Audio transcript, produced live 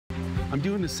I'm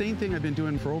doing the same thing I've been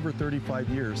doing for over 35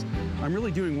 years. I'm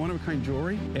really doing one-of-a-kind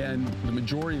jewelry, and the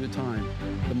majority of the time,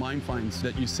 the mine finds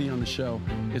that you see on the show,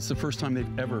 it's the first time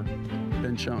they've ever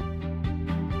been shown.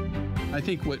 I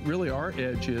think what really our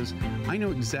edge is, I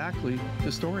know exactly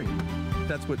the story.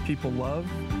 That's what people love.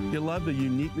 They love the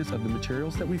uniqueness of the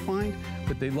materials that we find,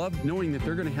 but they love knowing that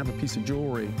they're going to have a piece of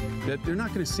jewelry that they're not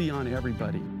going to see on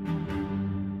everybody.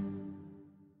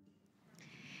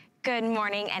 Good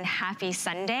morning and happy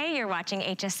Sunday. You're watching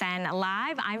HSN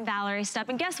Live. I'm Valerie Stubb,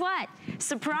 and guess what?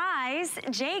 Surprise!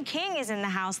 Jay King is in the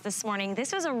house this morning.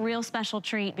 This was a real special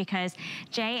treat because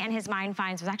Jay and his Mine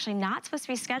Finds was actually not supposed to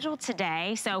be scheduled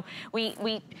today, so we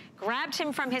grabbed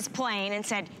him from his plane and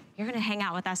said, you're gonna hang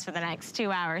out with us for the next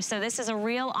 2 hours. So this is a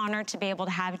real honor to be able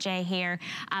to have Jay here.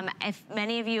 If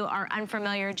many of you are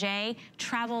unfamiliar, Jay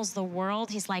travels the world.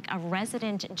 He's like a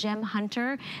resident gem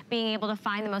hunter, being able to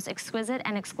find the most exquisite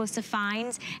and exclusive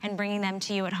finds and bringing them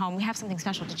to you at home. We have something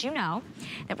special. Did you know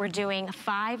that we're doing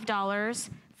 $5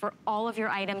 for all of your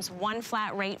items, one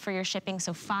flat rate for your shipping,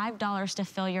 so $5 to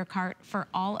fill your cart for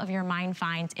all of your Mine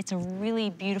Finds. It's a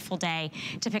really beautiful day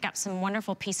to pick up some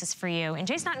wonderful pieces for you. And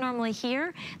Jay's not normally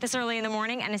here this early in the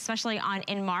morning, and especially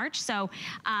in March, so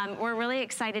we're really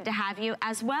excited to have you,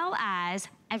 as well as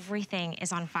everything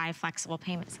is on 5 flexible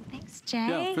payments. So thanks, Jay.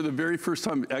 Yeah, for the very first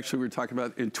time, actually, we were talking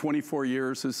about in 24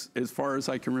 years, as far as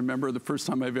I can remember, the first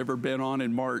time I've ever been on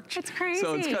in March. It's crazy.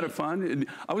 So it's kind of fun. And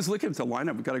I was looking at the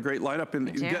lineup. We've got a great lineup, and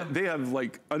they have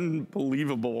like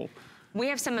unbelievable. We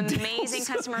have some amazing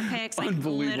customer picks, like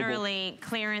literally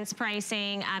clearance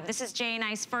pricing. This is Jay and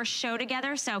I's first show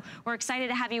together, so we're excited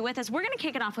to have you with us. We're gonna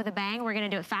kick it off with a bang. We're gonna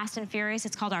do it fast and furious.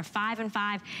 It's called our 5 and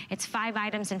 5. It's 5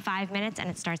 items in 5 minutes, and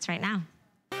it starts right now.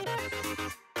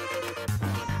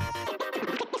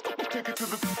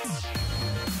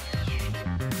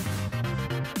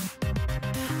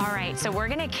 All right, so we're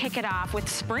gonna kick it off with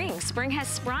spring. Spring has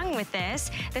sprung with this.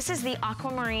 This is the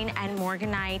aquamarine and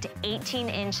morganite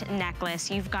 18-inch necklace.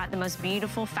 You've got the most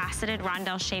beautiful faceted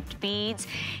rondelle-shaped beads.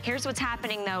 Here's what's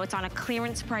happening though. It's on a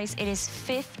clearance price. It is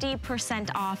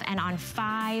 50% off and on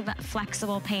 5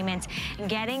 flexible payments.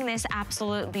 Getting this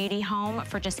absolute beauty home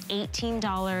for just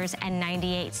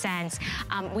 $18.98.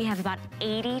 We have about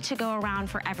 80 to go around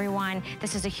for everyone.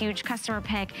 This is a huge customer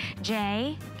pick.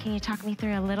 Jay, can you talk me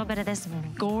through a little bit of this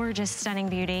gorgeous, stunning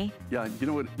beauty? Yeah, you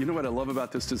know what I love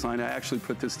about this design? I actually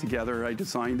put this together. I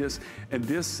designed this, and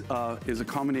this is a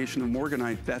combination of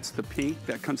morganite. That's the pink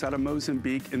that comes out of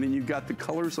Mozambique, and then you've got the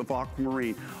colors of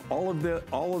aquamarine. All of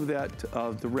that,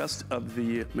 the rest of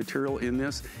the material in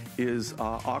this is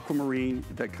aquamarine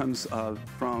that comes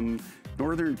from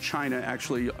northern China,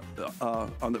 actually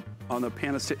on the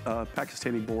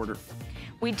Pakistani border.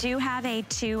 We do have a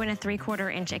 2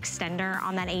 3/4 inch extender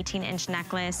on that 18-inch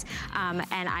necklace, and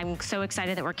I'm so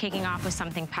excited that we're kicking off with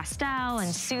something pastel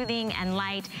and soothing and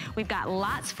light. We've got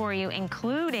lots for you,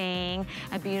 including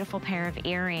a beautiful pair of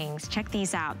earrings. Check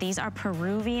these out. These are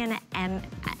Peruvian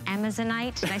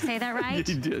Amazonite. Did I say that right?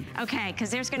 You did. Okay, because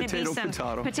there's going to be some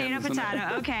potato.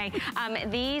 Okay,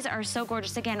 these are so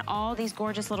gorgeous. Again, all these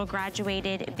gorgeous little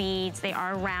graduated beads. They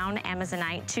are round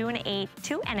Amazonite, 2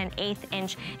 1/8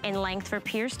 inch in length for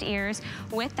pierced ears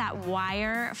with that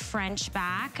wire French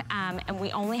back, and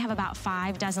we only have about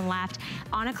 5 dozen left.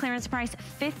 On a clearance price,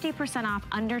 50% off,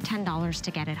 under $10 to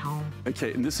get it home.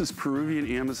 Okay, and this is Peruvian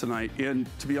Amazonite, and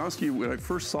to be honest with you, when I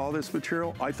first saw this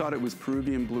material, I thought it was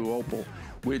Peruvian blue opal,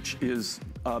 which is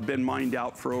been mined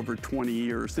out for over 20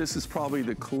 years. This is probably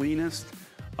the cleanest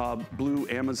blue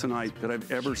Amazonite that I've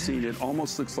ever seen. It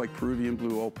almost looks like Peruvian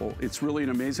blue opal. It's really an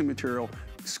amazing material.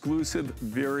 Exclusive,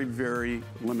 very, very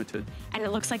limited. And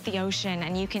it looks like the ocean,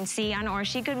 and you can see on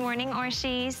Orshi. Good morning,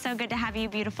 Orshi. So good to have you,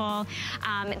 beautiful.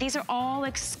 These are all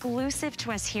exclusive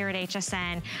to us here at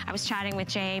HSN. I was chatting with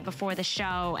Jay before the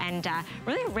show, and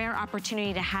really a rare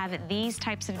opportunity to have these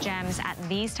types of gems at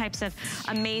these types of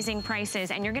amazing prices,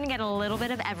 and you're gonna get a little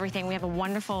bit of everything. We have a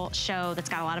wonderful show that's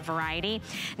got a lot of variety.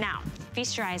 Now,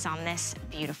 feast your eyes on this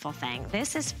beautiful thing.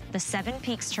 This is the 7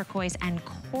 Peaks turquoise and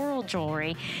coral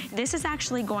jewelry. This is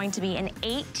actually going to be an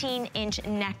 18-inch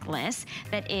necklace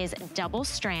that is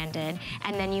double-stranded,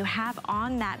 and then you have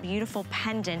on that beautiful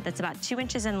pendant that's about 2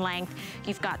 inches in length.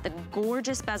 You've got the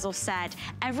gorgeous bezel set.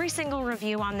 Every single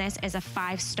review on this is a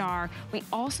 5-star. We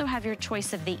also have your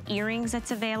choice of the earrings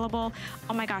that's available.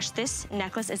 Oh my gosh, this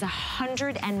necklace is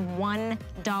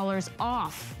 $101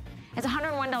 off. It's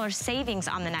 $101 savings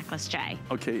on the necklace, Jay.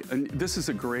 Okay, and this is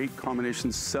a great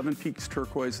combination. 7 Peaks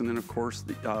turquoise, and then of course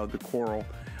the coral.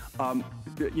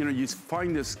 You know, you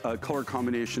find this color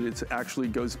combination. It actually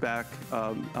goes back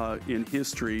in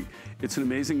history. It's an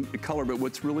amazing color, but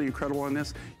what's really incredible on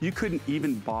this, you couldn't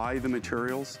even buy the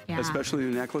materials, especially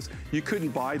the necklace. You couldn't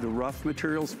buy the rough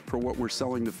materials for what we're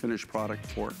selling the finished product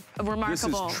for. Remarkable. This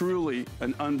is truly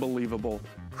an unbelievable,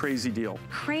 crazy deal.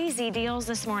 Crazy deals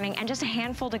this morning, and just a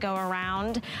handful to go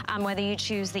around, whether you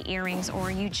choose the earrings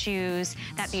or you choose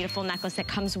that beautiful necklace that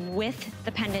comes with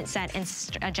the pendant set in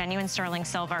genuine sterling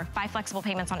silver. 5 flexible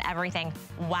payments on everything.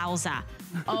 Wowza.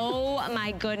 Oh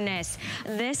my goodness.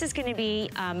 This is gonna be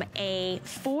a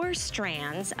 4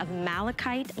 strands of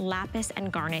malachite, lapis,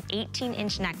 and garnet,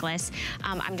 18-inch necklace.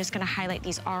 I'm just gonna highlight,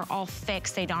 these are all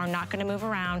fixed. They are not gonna move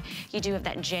around. You do have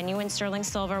that genuine sterling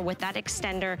silver with that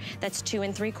extender that's 2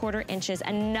 3/4 inches.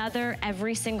 Another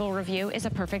every single review is a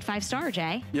perfect 5-star,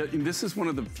 Jay. Yeah, and this is one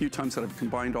of the few times that I've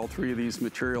combined all 3 of these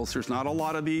materials. There's not a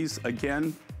lot of these.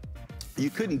 Again, you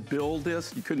couldn't build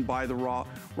this. You couldn't buy the raw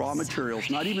materials,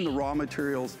 not even the raw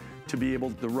materials to be able,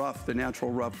 the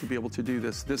natural rough to be able to do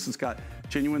this. This has got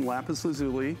genuine lapis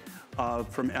lazuli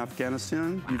from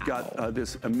Afghanistan. You've got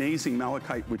this amazing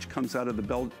malachite, which comes out of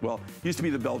the used to be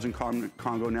the Belgian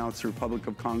Congo, now it's the Republic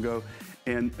of Congo.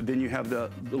 And then you have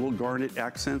the little garnet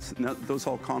accents. Now, those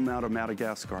all come out of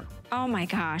Madagascar. Oh my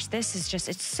gosh, this is just,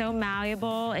 it's so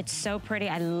malleable. It's so pretty.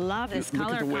 I love this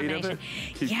color combination.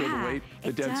 Yeah,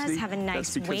 it does have a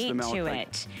nice weight to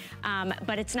it.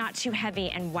 But it's not too heavy,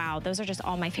 and wow, those are just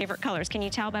all my favorite colors. Can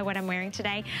you tell by what I'm wearing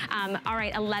today? All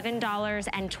right,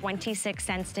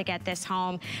 $11.26 to get this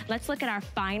home. Let's look at our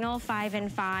final 5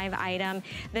 and 5 item.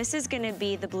 This is gonna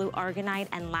be the blue argonite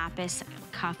and lapis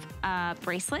cuff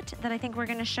bracelet that I think we're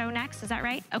gonna show next. Is that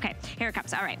right? Okay, here it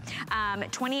comes. All right,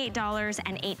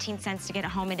 $28.18 to get it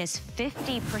home. It is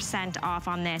 50% off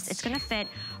on this. It's gonna fit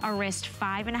a wrist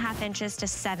 5.5 inches to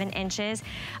 7 inches.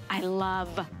 I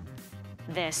love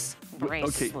this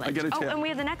bracelet. Okay, I gotta tell you. And we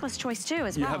have the necklace choice too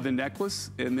as well. You have the necklace,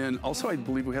 and then also I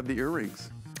believe we have the earrings.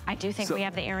 I do think we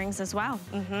have the earrings as well.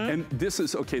 And this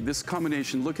is, okay, this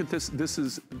combination, look at this. This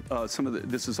is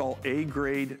this is all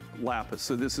A-grade lapis.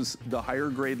 So this is the higher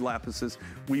grade lapises.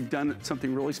 We've done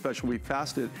something really special. We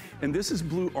fasted, and this is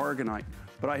blue argonite.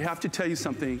 But I have to tell you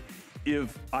something.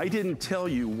 If I didn't tell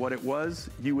you what it was,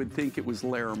 you would think it was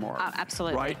Larimar.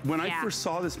 Absolutely. Right? When I first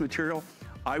saw this material,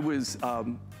 I was,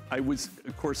 of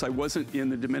course, I wasn't in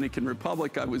the Dominican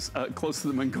Republic. I was close to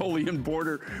the Mongolian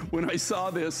border when I saw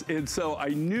this, and so I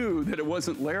knew that it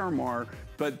wasn't Larimar,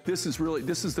 but this is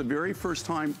the very first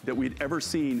time that we'd ever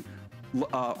seen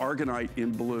argonite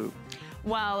in blue.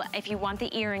 Well, if you want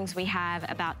the earrings, we have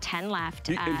about 10 left.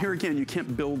 And here again, you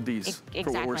can't build these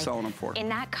for what we're selling them for. In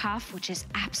that cuff, which is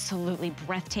absolutely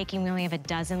breathtaking, we only have a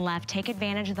dozen left. Take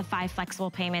advantage of the 5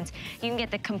 flexible payments. You can get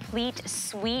the complete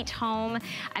suite home.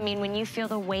 I mean, when you feel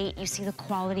the weight, you see the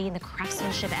quality and the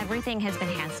craftsmanship. Everything has been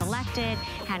hand-selected,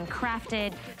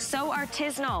 handcrafted, so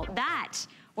artisanal. That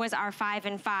was our 5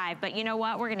 and 5. But you know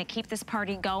what? We're gonna keep this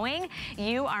party going.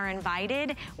 You are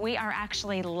invited. We are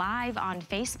actually live on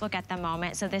Facebook at the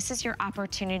moment, so this is your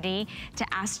opportunity to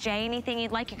ask Jay anything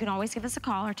you'd like. You can always give us a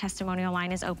call. Our testimonial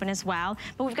line is open as well.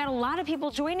 But we've got a lot of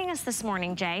people joining us this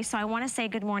morning, Jay, so I wanna say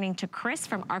good morning to Chris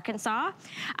from Arkansas.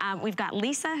 We've got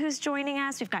Lisa who's joining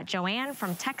us. We've got Joanne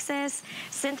from Texas.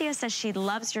 Cynthia says she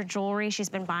loves your jewelry. She's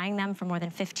been buying them for more than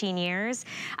 15 years.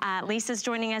 Lisa's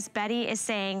joining us. Betty is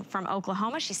saying from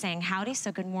Oklahoma, she's saying howdy,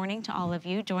 so good morning to all of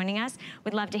you joining us.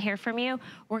 We'd love to hear from you.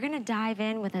 We're gonna dive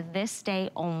in with a this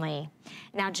day only.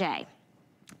 Now, Jay,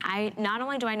 not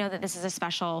only do I know that this is a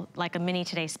special, like a mini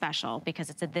today special,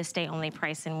 because it's a this day only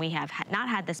price and we have not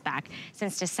had this back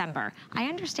since December. I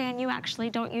understand you actually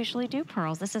don't usually do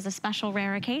pearls. This is a special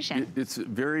rare occasion. It's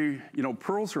very, you know,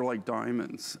 pearls are like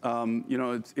diamonds. You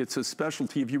know, it's a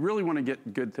specialty if you really want to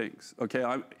get good things, okay?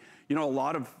 You know, a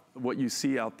lot of what you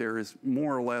see out there is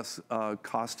more or less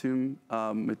costume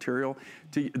material.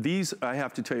 These, I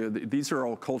have to tell you, these are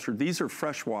all cultured. These are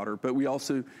freshwater, but we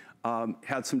also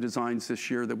had some designs this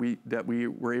year that we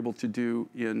were able to do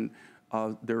in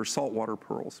they're saltwater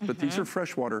pearls, but these are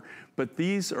freshwater. But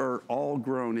these are all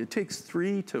grown. It takes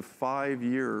 3 to 5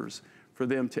 years for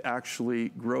them to actually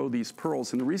grow these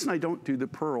pearls. And the reason I don't do the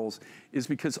pearls is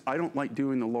because I don't like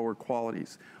doing the lower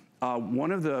qualities.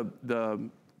 One of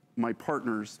my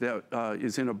partners that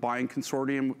is in a buying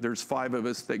consortium, there's 5 of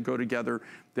us that go together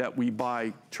that we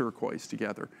buy turquoise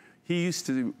together. He used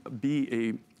to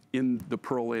be in the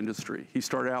pearl industry. He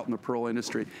started out in the pearl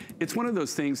industry. It's one of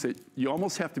those things that you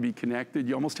almost have to be connected,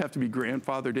 you almost have to be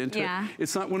grandfathered into it.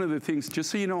 It's not one of the things,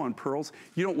 just so you know, on pearls,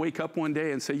 you don't wake up one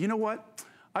day and say, you know what?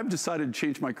 I've decided to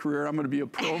change my career. I'm going to be a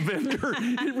pearl vendor.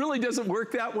 It really doesn't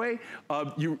work that way.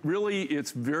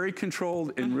 It's very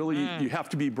controlled, and really you have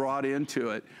to be brought into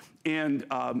it. And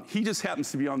he just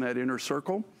happens to be on that inner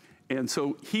circle. And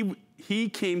so he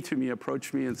came to me,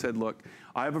 approached me and said, look,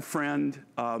 I have a friend,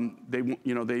 they want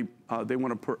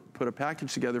to put a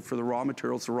package together for the raw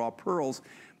materials, the raw pearls,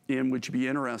 and would you be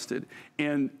interested?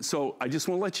 And so I just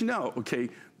want to let you know, okay,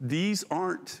 these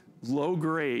aren't low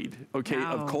grade, okay,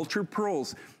 of cultured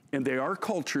pearls, and they are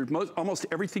cultured. Almost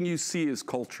everything you see is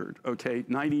cultured, okay?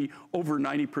 Over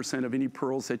 90% of any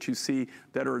pearls that you see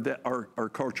that are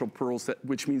cultured pearls,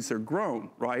 which means they're grown,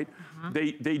 right?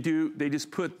 They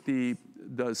just put the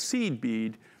seed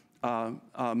bead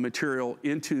material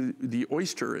into the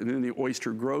oyster, and then the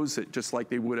oyster grows it just like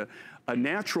they would a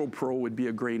natural pearl would be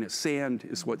a grain of sand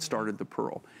is what started the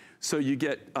pearl. So you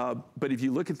get, but if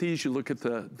you look at these, you look at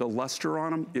the luster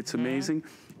on them, it's amazing.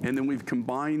 And then we've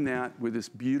combined that with this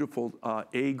beautiful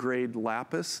A-grade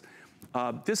lapis.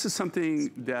 This is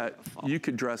something that you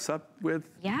could dress up with.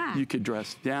 Yeah. You could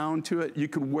dress down to it. You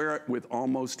could wear it with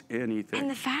almost anything. And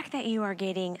the fact that you are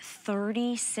getting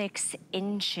 36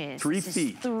 inches. 3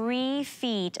 feet. 3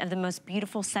 feet of the most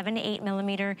beautiful 7 to 8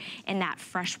 millimeter in that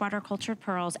freshwater cultured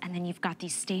pearls. And then you've got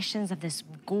these stations of this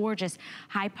gorgeous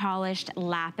high polished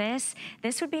lapis.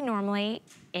 This would be normally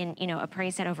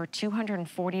appraised at over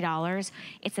 $240.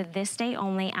 It's a this day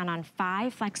only, and on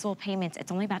 5 flexible payments,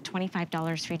 it's only about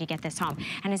 $25 for you to get this home.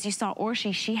 And as you saw,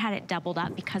 Orshi, she had it doubled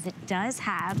up because it does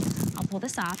have, I'll pull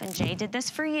this off, and Jay did this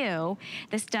for you.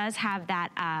 This does have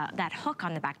that hook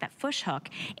on the back, that fush hook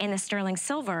in the sterling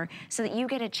silver, so that you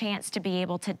get a chance to be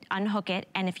able to unhook it,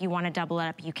 and if you want to double it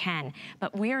up, you can.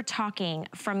 But we're talking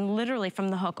literally from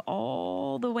the hook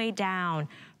all the way down,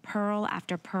 pearl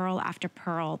after pearl after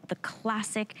pearl, the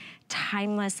classic,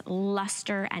 timeless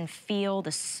luster and feel,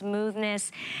 the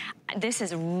smoothness. This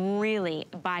is really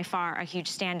by far a huge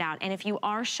standout. And if you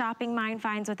are shopping Mine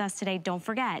Finds with us today, don't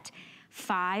forget,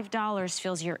 $5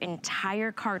 fills your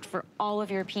entire cart for all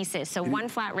of your pieces. So one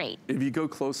flat rate. If you go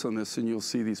close on this, and you'll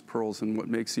see these pearls and what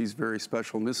makes these very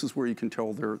special, and this is where you can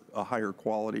tell they're a higher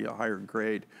quality, a higher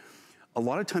grade. A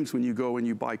lot of times when you go and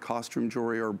you buy costume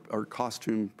jewelry or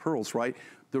costume pearls, right?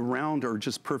 The round are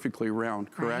just perfectly round,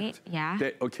 correct? Right, yeah.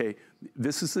 Okay,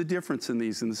 this is the difference in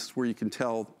these, and this is where you can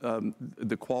tell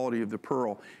the quality of the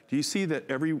pearl. Do you see that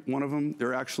every one of them,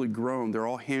 they're actually grown, they're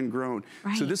all hand grown.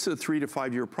 Right. So this is a 3 to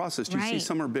 5 year process. Do you see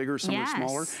some are bigger, some are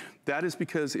smaller? That is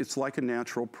because it's like a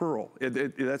natural pearl.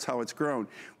 That's how it's grown.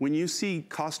 When you see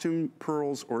costume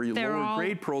pearls or your lower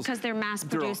grade pearls, because they're mass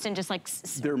produced and just like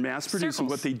they're mass produced, and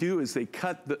what they do is they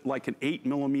cut like an 8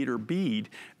 millimeter bead.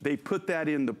 They put that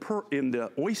in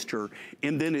the oyster,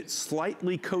 and then it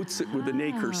slightly coats it with a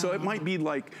nacre. So it might be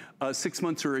like a 6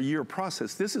 months or a year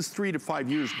process. This is 3 to 5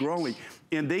 years growing,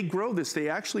 and they grow this. They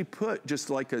actually put just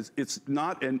like it's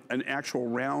not an actual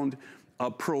round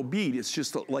pearl bead. It's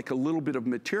just like a little bit of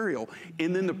material,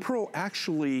 and then the pearl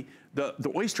actually,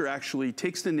 the oyster actually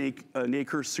takes the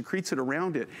nacre, secretes it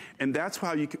around it, and that's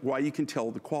why you can tell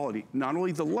the quality. Not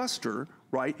only the luster,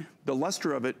 right, the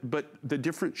luster of it, but the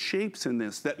different shapes in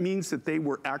this. That means that they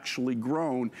were actually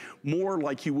grown more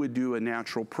like you would do a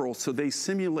natural pearl. So they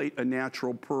simulate a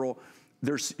natural pearl.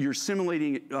 You're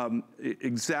simulating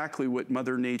exactly what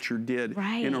Mother Nature did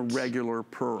in a regular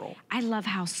pearl. I love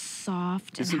how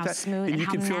soft and how smooth and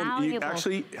how malleable.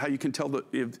 Actually, how you can tell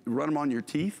run them on your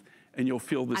teeth, and you'll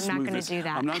feel the smoothness. I'm not going to do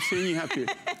that. I'm not saying you have to.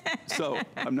 So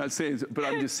I'm not saying, but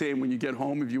I'm just saying when you get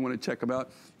home, if you want to check them out,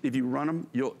 if you run them,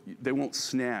 they won't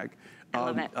snag. I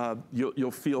love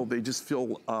it. They just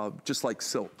feel just like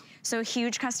silk. So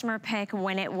huge customer pick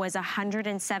when it was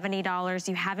 $170.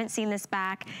 You haven't seen this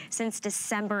back since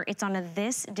December. It's on a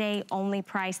this day only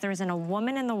price. There isn't a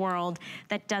woman in the world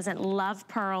that doesn't love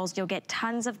pearls. You'll get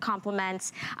tons of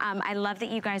compliments. I love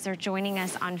that you guys are joining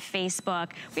us on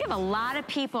Facebook. We have a lot of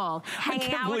people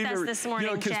hanging out with us this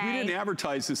morning, because we didn't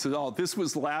advertise this at all. This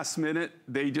was last minute.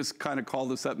 They just kind of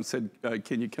called us up and said,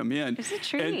 can you come in? It's a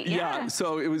treat, yeah.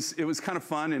 So it was kind of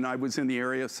fun, and I was in the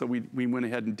area, so we went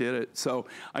ahead and did it. So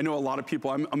I know a lot of people,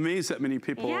 I'm amazed that many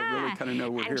people really kind of know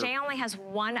we're here. And Jay only has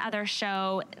one other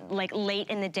show like late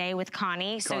in the day with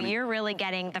Connie, so you're really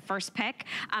getting the first pick.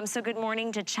 So good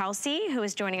morning to Chelsea, who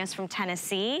is joining us from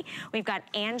Tennessee. We've got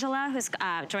Angela, who's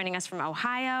joining us from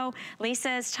Ohio.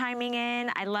 Lisa is chiming in.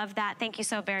 I love that. Thank you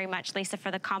so very much, Lisa, for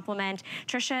the compliment.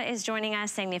 Trisha is joining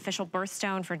us, saying the official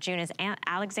birthstone for June is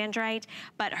Alexandrite,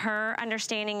 but her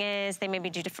understanding is they may be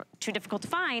too difficult to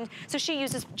find, so she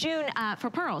uses June for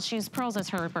pearls. She uses pearls as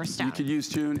her birthstone. per stone. You could use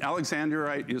June.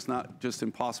 Alexandrite is not just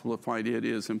impossible to find, it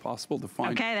is impossible to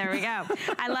find. Okay, there we go.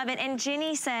 I love it. And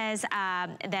Ginny says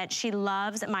that she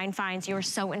loves Mine Finds. You are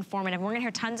so informative. We're gonna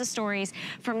hear tons of stories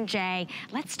from Jay.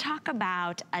 Let's talk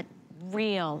about a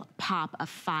real pop of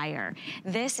fire.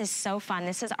 This is so fun.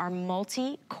 This is our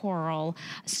multi-coral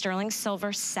sterling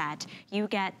silver set. You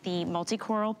get the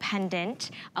multi-coral pendant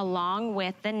along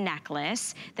with the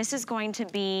necklace. This is going to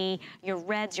be your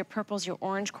reds, your purples, your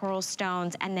orange coral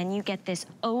stones, and then you get this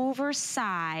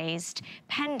oversized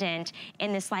pendant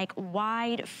in this like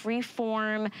wide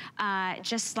free-form,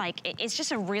 just like, it's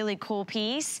just a really cool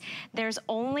piece. There's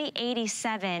only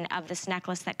 87 of this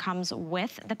necklace that comes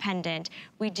with the pendant.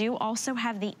 We do also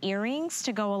have the earrings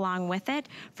to go along with it.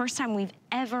 First time we've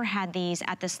ever had these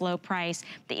at this low price.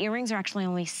 The earrings are actually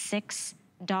only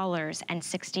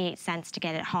 $6.68 to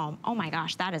get it home. Oh my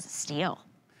gosh, that is a steal.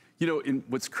 You know,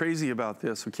 what's crazy about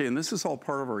this, okay, and this is all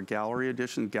part of our gallery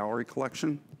edition, gallery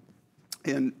collection.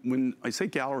 And when I say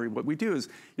gallery, what we do is,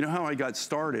 you know how I got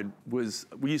started was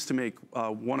we used to make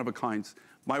one-of-a-kinds.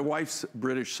 My wife's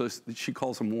British, so she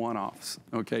calls them one-offs,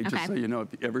 okay? Just so you know,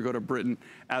 if you ever go to Britain,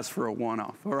 ask for a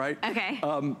one-off, all right? Okay.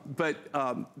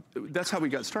 That's how we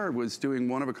got started, was doing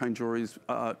one-of-a-kind jewelries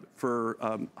for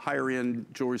higher-end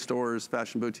jewelry stores,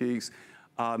 fashion boutiques,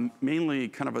 mainly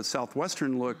kind of a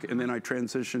Southwestern look, and then I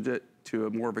transitioned it to a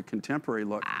more of a contemporary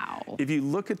look. Wow. If you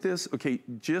look at this, okay,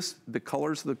 just the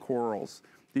colors of the corals,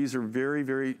 these are very,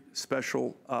 very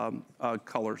special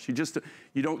colors. You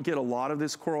don't get a lot of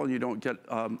this coral, and you don't get,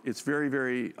 it's very,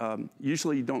 very,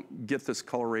 usually you don't get this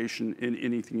coloration in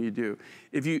anything you do.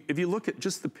 If you look at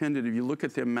just the pendant, if you look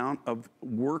at the amount of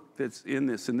work that's in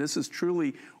this, and this is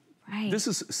truly, this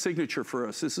is signature for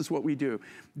us. This is what we do.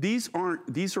 These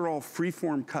are all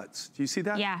free-form cuts. Do you see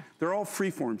that? Yeah. They're all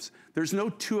free-forms. There's no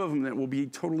two of them that will be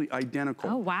totally identical.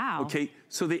 Oh, wow. Okay,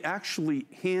 so they actually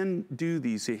hand do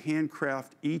these. They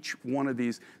handcraft each one of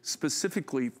these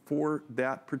specifically for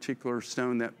that particular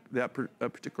stone, that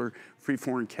particular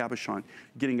free-form cabochon.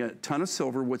 Getting a ton of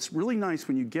silver. What's really nice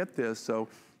when you get this, so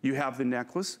you have the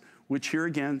necklace, which here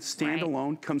again,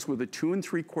 standalone, comes with a 2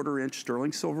 3/4 inch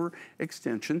sterling silver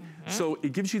extension. So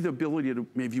it gives you the ability to,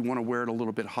 maybe you want to wear it a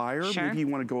little bit higher, maybe you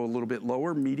want to go a little bit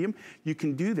lower, medium, you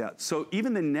can do that. So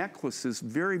even the necklace is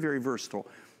very, very versatile.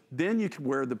 Then you can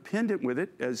wear the pendant with it,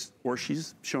 or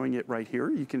she's showing it right here.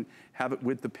 You can have it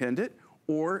with the pendant,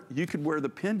 or you could wear the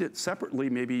pendant separately.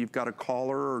 Maybe you've got a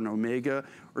collar or an omega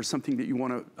or something that you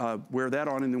want to wear that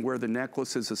on, and then wear the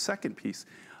necklace as a second piece.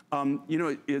 You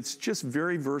know, it's just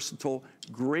very versatile,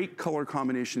 great color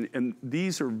combination, and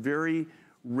these are very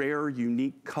rare,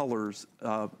 unique colors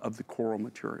of the coral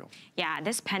material. Yeah,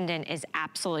 this pendant is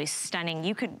absolutely stunning.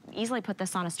 You could easily put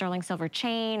this on a sterling silver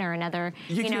chain or another,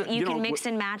 you can mix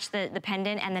and match the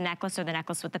pendant and the necklace, or the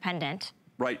necklace with the pendant.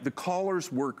 Right, the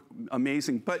collars work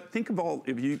amazing, but think of all,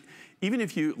 even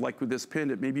if you, like with this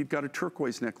pendant, maybe you've got a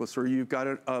turquoise necklace, or you've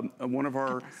got one of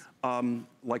our,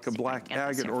 like a black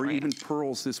agate, or even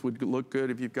pearls. This would look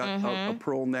good if you've got a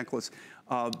pearl necklace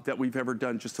that we've ever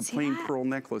done, just a plain pearl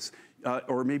necklace.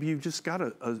 Or maybe you've just got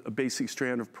a basic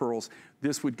strand of pearls.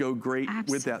 This would go great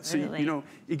with that. So, you know,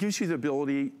 it gives you the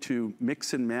ability to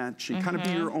mix and match and kind of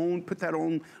be your own, put that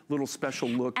own little special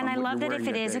look on what you're wearing. And I love that if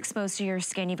it is exposed to your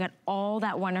skin, you've got all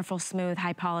that wonderful, smooth,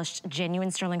 high polished, genuine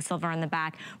sterling silver on the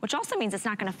back, which also means it's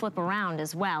not gonna flip around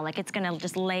as well. Like, it's gonna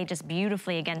just lay just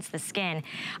beautifully against the skin.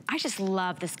 I just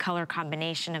love this color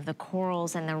combination of the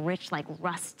corals and the rich, like,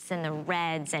 rusts and the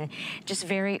reds, and just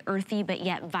very earthy, but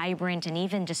yet vibrant, and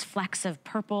even just flecks of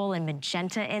purple and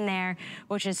magenta in there,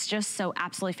 which is just so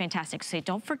absolutely fantastic. So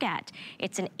don't forget,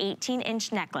 it's an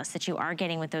 18-inch necklace that you are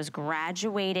getting with those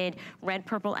graduated red,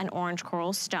 purple, and orange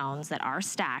coral stones that are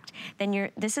stacked.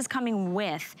 Then this is coming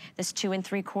with this 2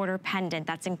 3/4 pendant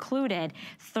that's included,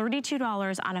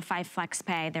 $32 on a 5 flex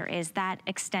pay. There is that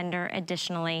extender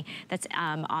additionally that's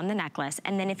on the necklace.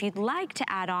 And then if you'd like to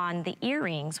add on the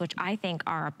earrings, which I think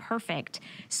are a perfect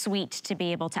suite to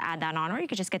be able to add that on, or you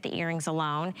could just get the earrings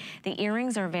alone. The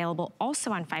earrings are available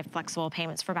also on 5 flexible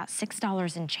payments for about $6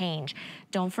 and change.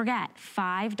 Don't forget,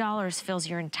 $5 fills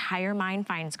your entire Mine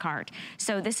Finds cart.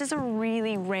 So this is a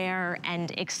really rare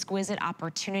and exquisite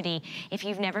opportunity. If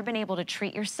you've never been able to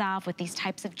treat yourself with these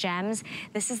types of gems,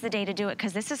 this is the day to do it,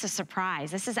 because this is a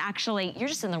surprise. This is actually, you're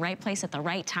just in the right place at the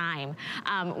right time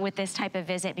with this type of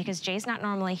visit, because Jay's not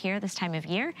normally here this time of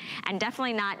year, and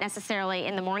definitely not necessarily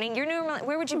in the morning. You're normally,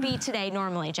 where would you be today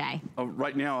normally, Jay?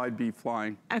 Right now I'd be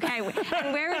flying. Okay,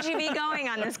 and where would you be going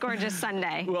on this gorgeous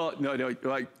Sunday? Well, no,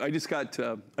 I just got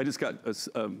a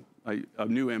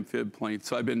new amphib plane,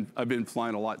 so I've been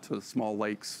flying a lot to small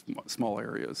lakes, small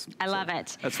areas. I love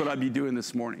it. That's what I'd be doing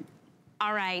this morning.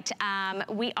 All right,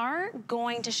 we are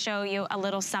going to show you a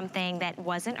little something that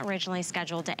wasn't originally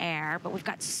scheduled to air, but we've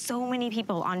got so many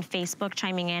people on Facebook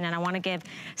chiming in, and I want to give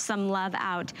some love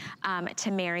out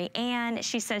to Mary Ann.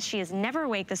 She says she is never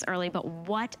awake this early, but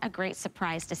what a great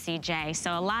surprise to see Jay.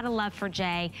 So a lot of love for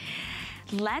Jay.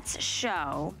 Let's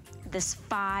show this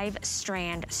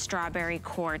 5-strand strawberry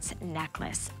quartz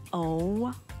necklace.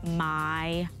 Oh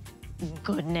my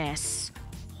goodness.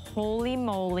 Holy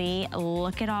moly,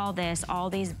 look at all this, all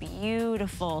these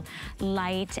beautiful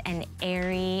light and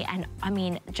airy, and I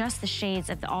mean, just the shades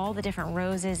of all the different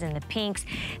roses and the pinks.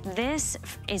 This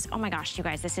is, oh my gosh, you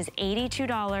guys, this is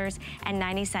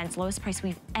 $82.90, lowest price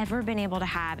we've ever been able to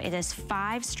have. It is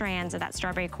 5 strands of that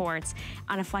strawberry quartz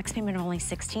on a flex payment of only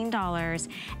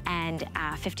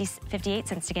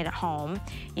 $16.58 to get it home.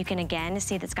 You can again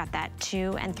see that's got that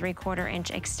 2 3/4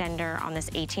 inch extender on this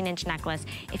 18-inch necklace.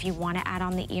 If you want to add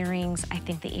on the earrings, I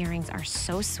think the earrings are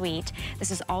so sweet.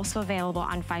 This is also available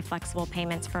on 5 flexible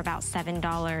payments for about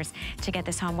 $7 to get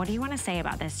this home. What do you want to say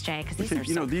about this, Jay? Because these are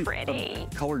so pretty.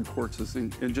 Colored quartzes,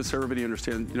 and just so everybody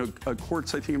understands,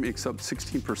 quartz, I think it makes up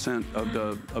 16% of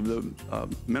the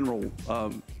mineral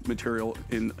material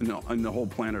in the whole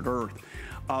planet Earth.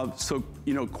 So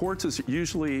quartzes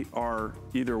usually are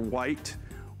either white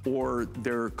or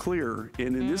they're clear,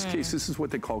 and in this case, this is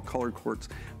what they call colored quartz.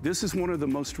 This is one of the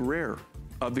most rare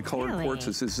of the colored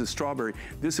quartzes, is the strawberry.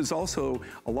 This is also,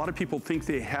 a lot of people think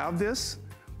they have this,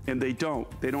 and they don't.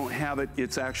 They don't have it,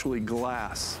 it's actually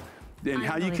glass. And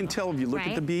how you can tell if you look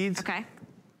at the beads,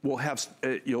 we'll have,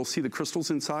 you'll see the crystals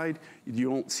inside,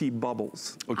 you won't see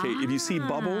bubbles, okay? If you see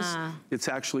bubbles, it's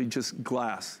actually just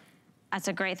glass. That's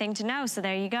a great thing to know. So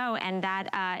there you go. And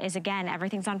that is, again,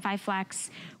 everything's on 5 Flex.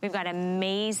 We've got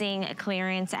amazing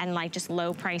clearance and like just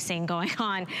low pricing going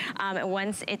on.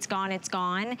 Once it's gone, it's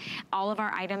gone. All of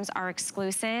our items are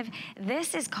exclusive.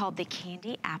 This is called the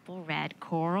Candy Apple Red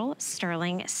Coral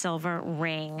Sterling Silver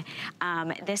Ring.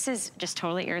 This is just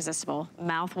totally irresistible,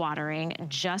 mouth-watering,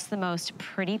 just the most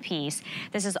pretty piece.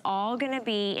 This is all gonna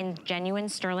be in genuine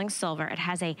sterling silver. It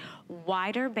has a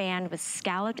wider band with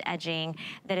scalloped edging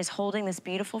that is holding this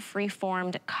beautiful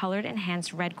free-formed colored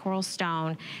enhanced red coral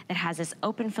stone that has this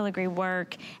open filigree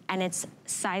work, and it's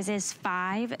sizes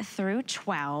 5 through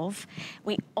 12.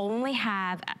 We only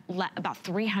have about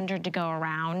 300 to go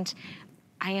around.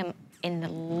 I am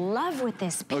in love with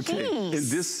this piece. Okay, and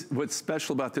this, what's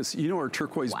special about this, our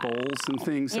turquoise bowls and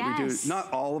things that we do,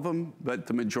 not all of them, but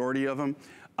the majority of them,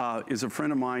 is a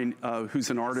friend of mine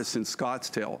who's an artist in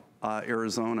Scottsdale,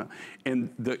 Arizona. And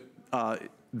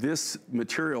this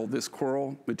material, this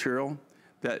coral material,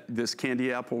 this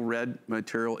candy apple red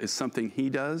material is something he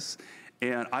does.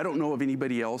 And I don't know of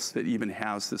anybody else that even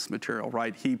has this material,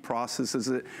 right? He processes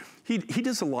it. He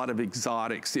does a lot of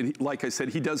exotics. And like I said,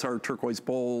 he does our turquoise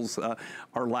bowls,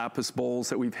 our lapis bowls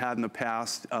that we've had in the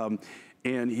past.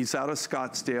 And he's out of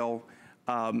Scottsdale.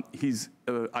 I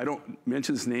don't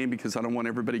mention his name because I don't want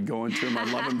everybody going to him. I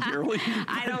love him dearly.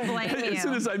 I don't blame you. As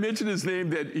soon as I mention his name,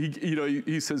 that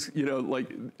he says,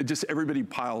 like just everybody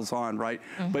piles on, right?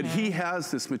 But he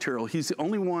has this material. He's the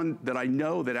only one that I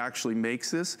know that actually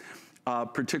makes this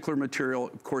particular material.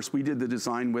 Of course, we did the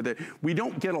design with it. We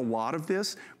don't get a lot of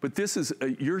this, but this is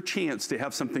your chance to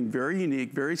have something very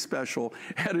unique, very special,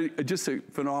 at just a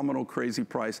phenomenal, crazy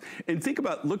price. And think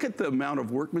about, look at the amount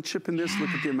of workmanship in this, look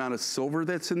at the amount of silver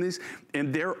that's in these,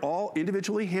 and they're all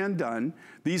individually hand done.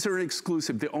 These are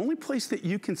exclusive. The only place that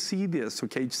you can see this,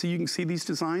 okay, so you can see these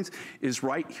designs, is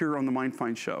right here on the Mind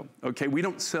Find show, okay? We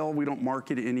don't sell, we don't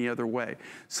market it any other way.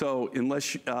 So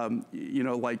unless,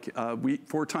 we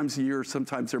 4 times a year,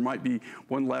 sometimes there might be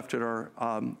one left at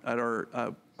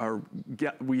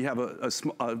we have a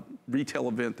retail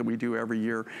event that we do every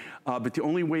year. But the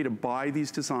only way to buy these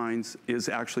designs is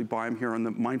actually buy them here on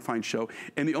the Mind Find show.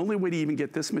 And the only way to even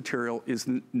get this material is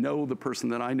know the person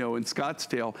that I know in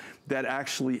Scottsdale that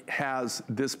actually has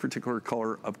this particular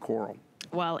color of coral.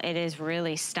 Well, it is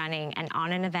really stunning and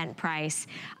on an event price.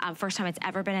 First time it's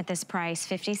ever been at this price,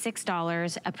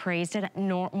 $56, appraised at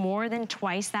more than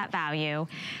twice that value.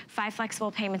 5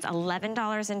 flexible payments,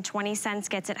 $11.20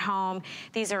 gets it home.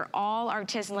 These are all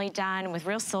artisanally done with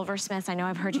real silversmiths. I know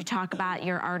I've heard you talk about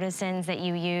your artisans that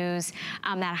you use,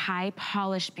 that high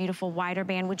polished, beautiful wider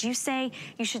band. Would you say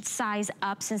you should size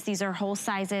up since these are whole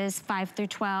sizes 5 through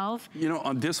 12?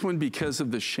 On this one, because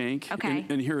of the shank,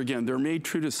 and here again, they're made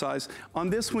true to size. On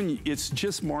this one, it's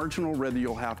just marginal whether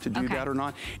you'll have to do that or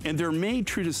not. And they're made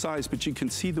true to size, but you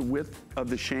can see the width of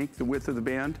the shank, the width of the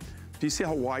band. Do you see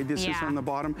how wide this is on the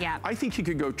bottom? Yeah. I think you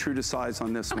could go true to size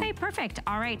on this one. Okay, perfect.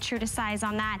 All right, true to size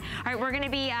on that. All right, we're gonna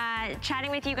be chatting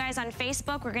with you guys on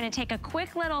Facebook. We're gonna take a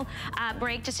quick little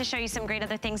break just to show you some great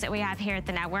other things that we have here at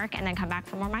the network, and then come back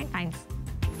for more Mind Finds.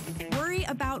 Worry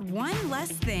about one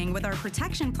less thing with our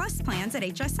Protection Plus plans at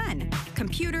HSN.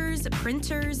 Computers,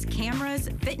 printers, cameras,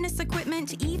 fitness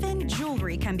equipment, even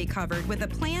jewelry can be covered with a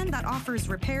plan that offers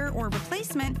repair or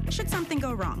replacement should something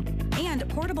go wrong. And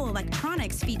portable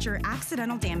electronics feature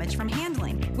accidental damage from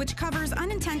handling, which covers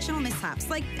unintentional mishaps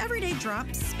like everyday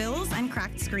drops, spills, and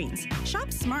cracked screens.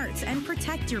 Shop smart and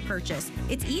protect your purchase.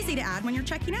 It's easy to add when you're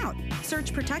checking out.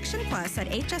 Search Protection Plus at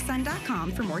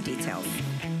hsn.com for more details.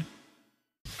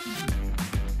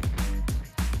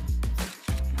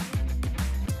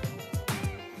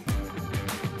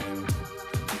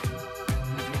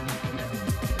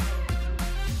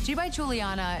 G by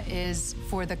Juliana is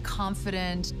for the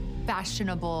confident,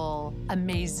 fashionable,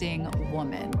 amazing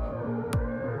woman.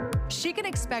 She can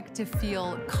expect to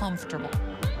feel comfortable.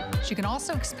 She can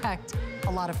also expect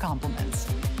a lot of compliments.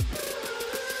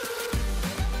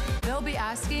 They'll be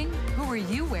asking, who are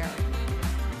you wearing?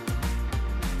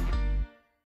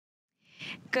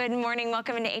 Good morning,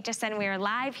 welcome into HSN. We are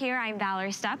live here. I'm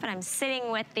Valerie Stupp, and I'm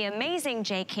sitting with the amazing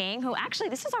Jay King, who actually,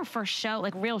 this is our first show,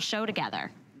 like real show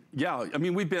together. Yeah, I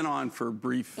mean, we've been on for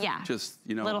brief, just,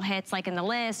 you know. Little hits like in the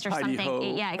list or Heidi something.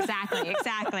 Ho. Yeah, exactly,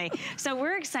 exactly. So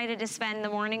we're excited to spend the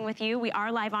morning with you. We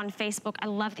are live on Facebook. I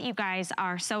love that you guys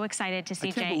are so excited to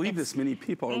see Jay. I can't believe this many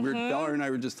people. Valerie and I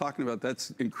were just talking about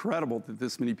that's incredible that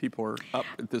this many people are up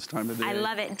at this time of the day. I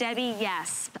love it. Debbie,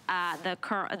 yes, the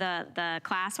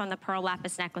clasp on the pearl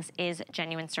lapis necklace is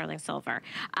genuine sterling silver.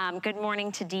 Good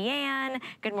morning to Deanne.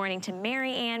 Good morning to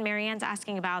Mary Ann. Mary Ann's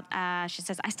asking about, she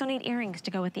says, I still need earrings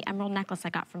to go with the emerald necklace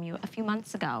I got from you a few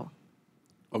months ago.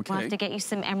 Okay. We'll have to get you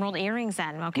some emerald earrings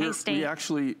then, okay? We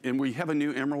actually, and we have a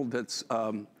new emerald that's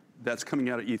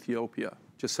coming out of Ethiopia,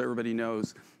 just so everybody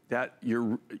knows. That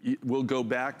will go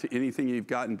back to anything you've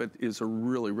gotten, but is a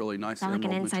really, really nice emerald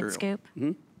material. Like an inside scoop?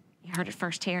 You heard it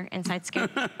first here, inside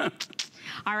scoop.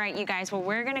 All right, you guys, well,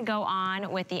 we're gonna go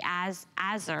on with the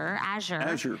Azure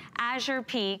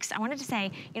Peaks. I wanted to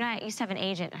say, you know, I used to have an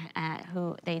agent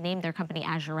who, they named their company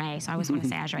Azure, so I always want to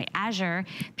say Azure. Azure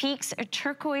Peaks a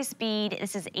turquoise bead.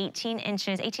 This is 18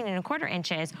 inches, 18 and a quarter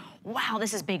inches. Wow,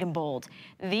 this is big and bold.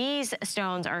 These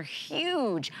stones are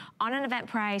huge. On an event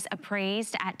price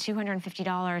appraised at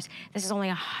 $250. This is only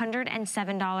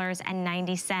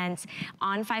 $107.90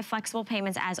 on 5 flexible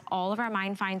payments, as all of our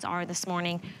Mind Finds are this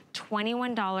morning.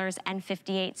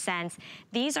 $21.58.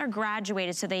 These are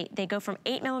graduated, so they go from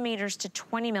 8 millimeters to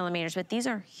 20 millimeters, but these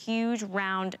are huge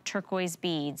round turquoise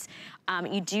beads.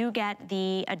 You do get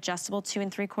the adjustable 2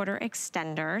 3/4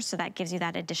 extender, so that gives you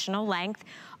that additional length.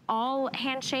 All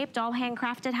hand-shaped, all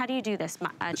handcrafted. How do you do this,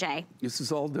 Jay? This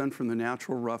is all done from the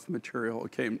natural rough material.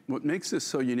 Okay, what makes this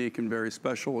so unique and very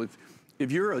special,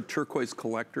 if you're a turquoise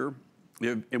collector,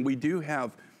 and we do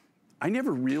have, I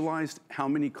never realized how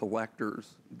many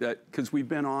collectors because we've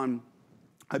been on,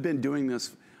 I've been doing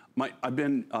this, I've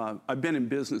been in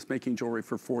business making jewelry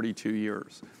for 42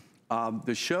 years.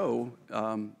 The show,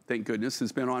 thank goodness,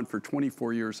 has been on for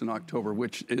 24 years in October,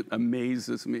 which it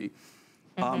amazes me.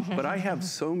 But I have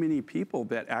so many people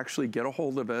that actually get a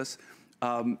hold of us.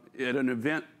 At an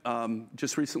event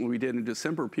just recently we did in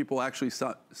December, people actually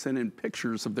sent in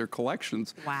pictures of their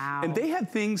collections. Wow. And they had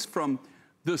things from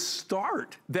the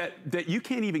start that you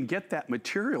can't even get that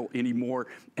material anymore.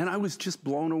 And I was just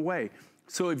blown away.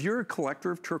 So if you're a collector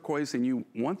of turquoise and you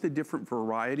want the different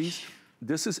varieties,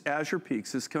 this is Azure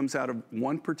Peaks. This comes out of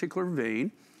one particular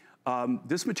vein.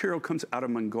 This material comes out of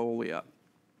Mongolia.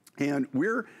 And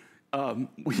we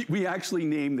actually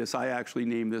named this, I actually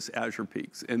named this Azure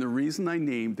Peaks. And the reason I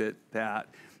named it that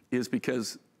is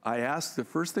because the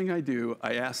first thing I do,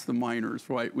 I ask the miners,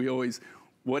 right? We always,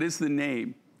 what is the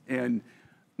name? And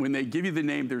when they give you the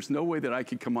name, there's no way that I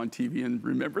could come on TV and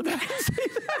remember that.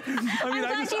 I mean,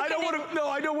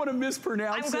 I don't want to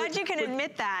mispronounce it. I'm glad you can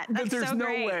admit that. But there's so no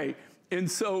great. way. And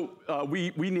so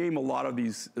we name a lot of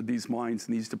these mines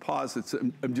and these deposits.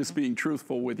 I'm just being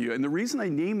truthful with you. And the reason I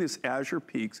name this Azure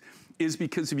Peaks is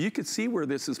because if you could see where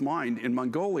this is mined in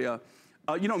Mongolia,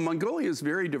 you know, Mongolia is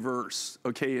very diverse,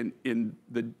 okay, in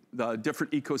the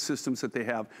different ecosystems that they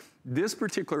have. This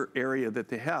particular area that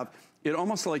they have, it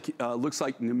almost like looks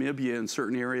like Namibia in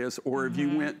certain areas, or if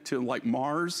you went to like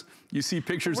Mars, you see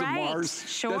pictures of Mars.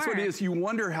 Sure. That's what it is. You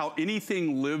wonder how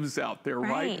anything lives out there,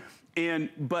 right?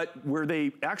 But where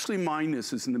they actually mine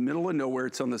this is in the middle of nowhere.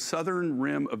 It's on the southern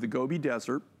rim of the Gobi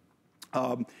Desert.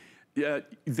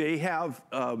 They have,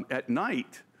 at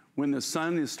night, when the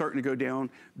sun is starting to go down,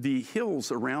 the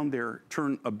hills around there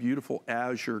turn a beautiful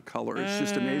azure color. It's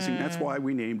just amazing. That's why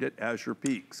we named it Azure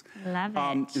Peaks. Love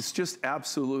it. It's just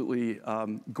absolutely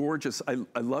gorgeous.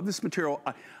 I love this material.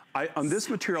 On this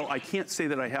material, I can't say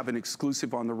that I have an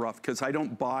exclusive on the rough because I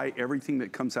don't buy everything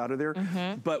that comes out of there.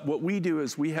 But what we do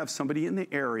is we have somebody in the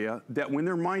area that when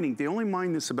they're mining, they only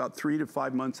mine this about 3 to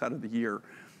 5 months out of the year.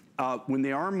 When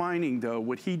they are mining though,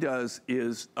 what he does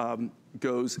is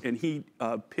goes and he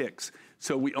picks.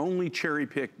 So we only cherry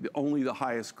pick only the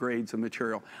highest grades of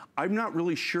material. I'm not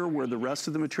really sure where the rest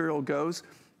of the material goes,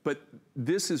 but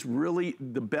this is really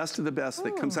the best of the best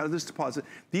that comes out of this deposit.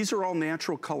 These are all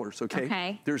natural colors,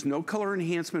 okay? There's no color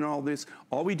enhancement in all this.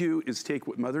 All we do is take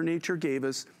what Mother Nature gave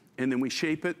us and then we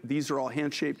shape it. These are all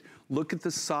hand-shaped. Look at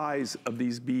the size of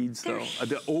these beads though,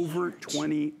 they're over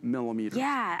 20 millimeters.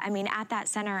 Yeah, I mean at that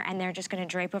center, and they're just gonna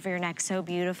drape over your neck so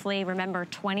beautifully. Remember,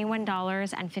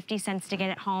 $21.50 to get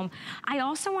it home. I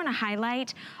also wanna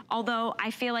highlight, although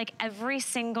I feel like every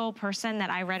single person that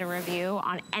I read a review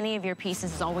on any of your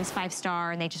pieces is always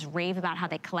 5-star and they just rave about how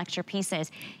they collect your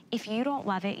pieces. If you don't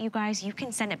love it, you guys, you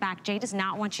can send it back. Jay does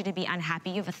not want you to be unhappy.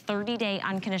 You have a 30-day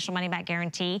unconditional money-back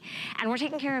guarantee, and we're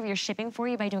taking care of your shipping for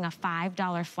you by doing a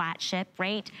 $5 flat ship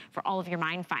rate for all of your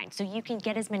mine finds. So you can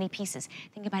get as many pieces.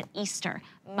 Think about Easter,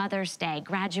 Mother's Day,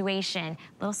 graduation, a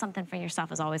little something for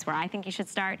yourself is always where I think you should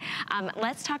start.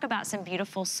 Let's talk about some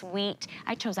beautiful, sweet,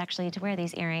 I chose actually to wear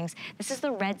these earrings. This is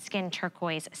the Redskin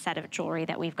Turquoise set of jewelry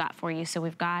that we've got for you. So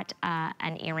we've got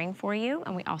an earring for you,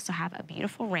 and we also have a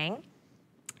beautiful ring.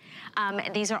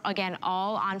 These are, again,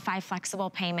 all on 5 flexible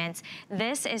payments.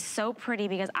 This is so pretty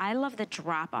because I love the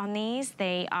drop on these.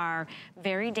 They are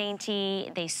very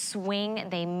dainty, they swing,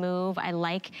 they move. I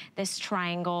like this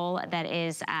triangle that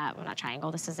is, well, not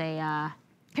triangle, this is a,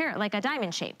 like a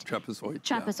diamond shaped. Trapezoid.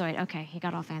 Trapezoid, yeah. Okay, he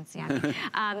got all fancy on me.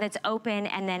 That's open,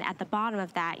 and then at the bottom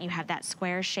of that, you have that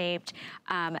square shaped,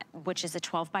 which is a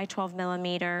 12 by 12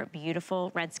 millimeter,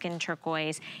 beautiful Redskin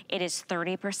turquoise. It is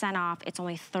 30% off. It's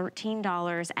only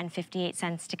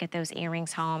 $13.58 to get those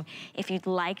earrings home. If you'd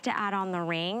like to add on the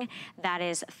ring, that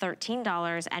is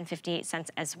 $13.58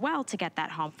 as well to get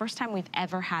that home. First time we've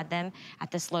ever had them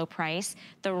at this low price.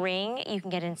 The ring, you can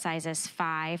get in sizes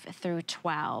 5 through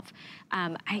 12.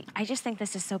 I just think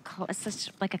this is it's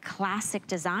such like a classic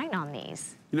design on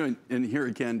these. You know, and here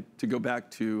again, to go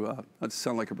back to, not to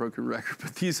sound like a broken record,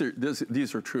 but these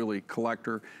are truly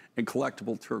collector and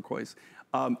collectible turquoise.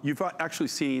 You've actually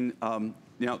seen,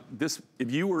 now this,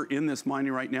 if you were in this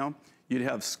mining right now, you'd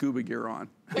have scuba gear on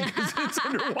because it's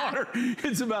underwater.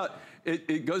 It's about,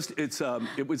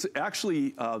 it was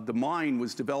actually, the mine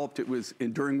was developed,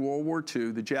 during World War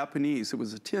II, the Japanese, it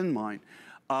was a tin mine.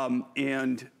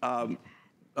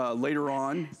 Later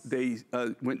on, they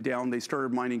went down, they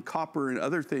started mining copper and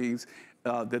other things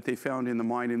that they found in the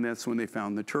mine, and that's when they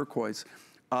found the turquoise.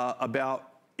 About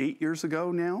 8 years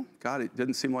ago now, God, it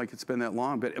doesn't seem like it's been that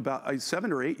long, but about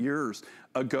 7 or 8 years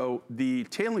ago, the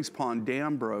tailings pond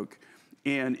dam broke,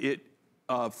 and it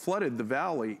flooded the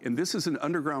valley, and this is an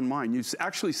underground mine. You've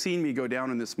actually seen me go down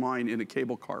in this mine in a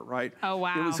cable car, right? Oh,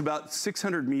 wow. It was about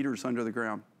 600 meters under the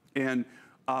ground, and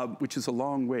which is a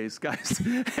long ways, guys.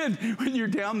 And when you're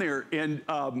down there, and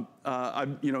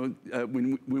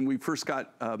when we first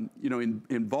got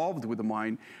involved with the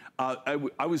mine,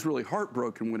 I was really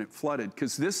heartbroken when it flooded,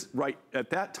 because this, right at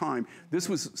that time, this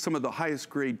was some of the highest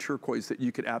grade turquoise that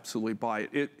you could absolutely buy.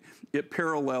 It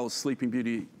parallels Sleeping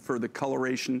Beauty for the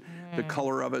coloration, the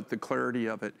color of it, the clarity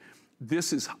of it.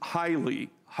 This is highly,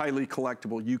 highly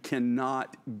collectible. You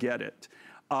cannot get it.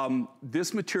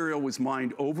 This material was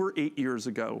mined over 8 years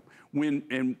ago.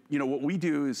 What we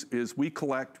do is we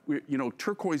collect,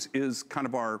 turquoise is kind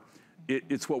of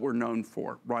it's what we're known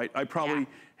for, right? I probably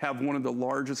have one of the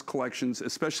largest collections,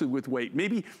 especially with weight.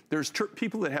 Maybe there's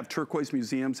people that have turquoise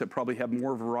museums that probably have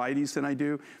more varieties than I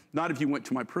do. Not if you went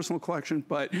to my personal collection,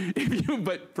 but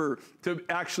to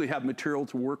actually have material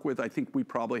to work with, I think we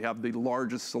probably have the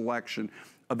largest selection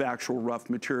of actual rough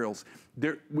materials.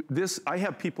 I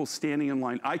have people standing in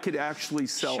line. I could actually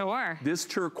sell this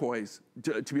turquoise,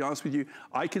 to be honest with you,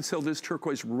 I could sell this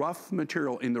turquoise rough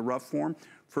material in the rough form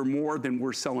for more than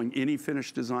we're selling any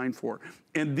finished design for.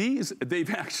 And they've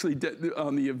actually,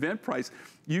 on the event price,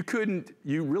 you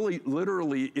really,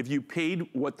 literally, if you paid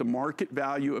what the market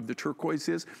value of the turquoise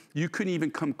is, you couldn't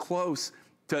even come close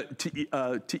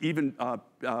to even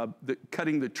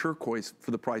cutting the turquoise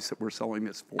for the price that we're selling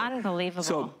this for. Unbelievable.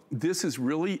 So this is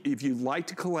really, if you like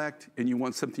to collect and you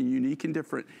want something unique and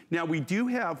different. Now we do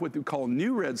have what we call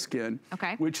New Redskin,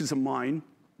 which is a mine,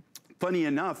 funny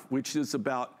enough, which is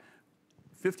about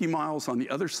 50 miles on the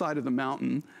other side of the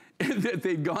mountain. that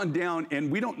they've gone down,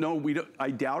 and we don't know,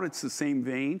 I doubt it's the same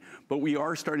vein, but we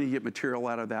are starting to get material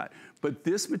out of that. But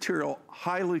this material,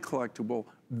 highly collectible,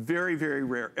 very, very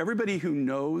rare. Everybody who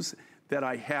knows that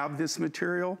I have this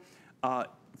material,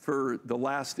 for the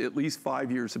last at least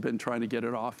 5 years have been trying to get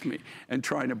it off me and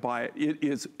trying to buy it. It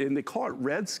is, and they call it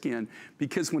red skin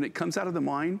because when it comes out of the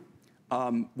mine,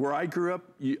 where I grew up,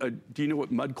 do you know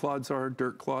what mud clods are,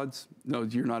 dirt clods? No,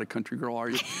 you're not a country girl, are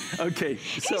you? Okay,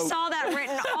 so. He saw that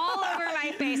written all over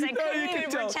my face. I couldn't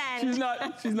even pretend.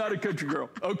 She's not a country girl.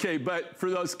 Okay, but for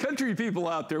those country people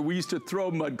out there, we used to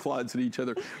throw mud clods at each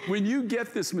other. When you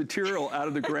get this material out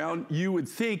of the ground, you would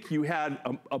think you had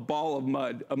a ball of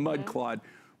mud, a mud clod.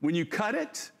 When you cut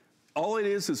it, all it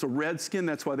is a red skin.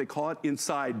 That's why they call it.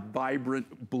 Inside,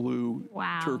 vibrant blue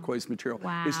turquoise material.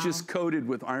 Wow. It's just coated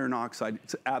with iron oxide.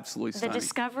 It's absolutely stunning. The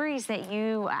discoveries that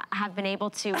you have been able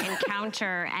to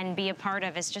encounter and be a part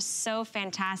of is just so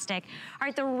fantastic. All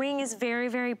right, the ring is very,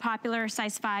 very popular.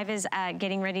 Size 5 is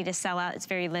getting ready to sell out. It's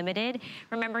very limited.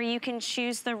 Remember, you can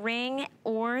choose the ring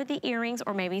or the earrings,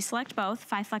 or maybe select both.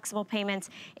 5 flexible payments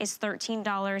is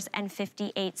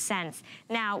 $13.58.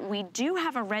 Now, we do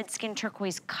have a red skin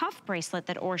turquoise cuff bracelet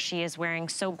that Orshi is wearing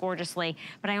so gorgeously,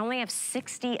 but I only have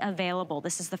 60 available.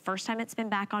 This is the first time it's been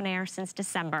back on air since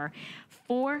December.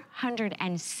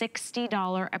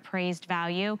 $460 appraised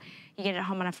value. You get it at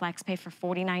home on a flex pay for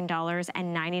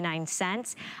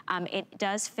 $49.99. It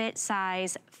does fit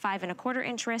size 5 1/4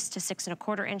 inch wrist to 6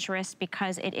 1/4 inch wrist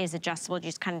because it is adjustable. You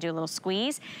just kind of do a little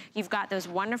squeeze. You've got those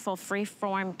wonderful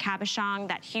free-form cabochon,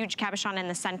 that huge cabochon in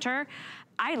the center.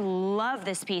 I love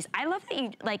this piece. I love that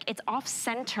you, like, it's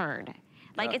off-centered.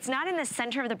 Like, it's not in the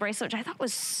center of the bracelet, which I thought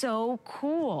was so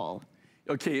cool.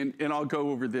 Okay, and I'll go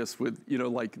over this with, you know,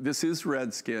 like, this is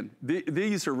red skin.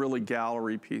 These are really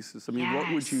gallery pieces. I mean,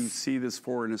 what would you see this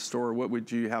for in a store? What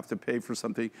would you have to pay for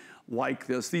something like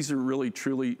this? These are really,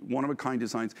 truly one-of-a-kind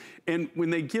designs. And when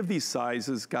they give these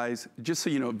sizes, guys, just so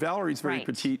you know, Valerie's very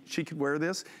petite. She could wear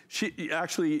this. She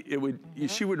actually, it would,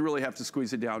 she would really have to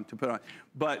squeeze it down to put on.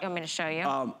 But you want me to show you?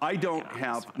 I don't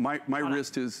have, my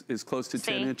wrist is close to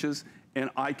 10 inches. And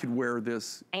I could wear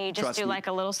this. And you just do like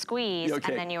a little squeeze, and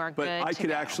then you are good to go. But I could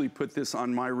actually put this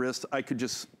on my wrist. I could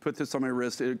just put this on my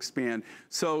wrist and expand.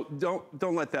 So don't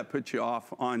let that put you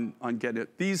off on getting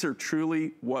it. These are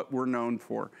truly what we're known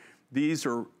for. These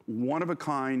are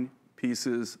one-of-a-kind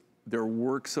pieces. They're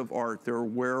works of art. They're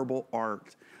wearable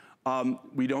art.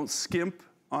 We don't skimp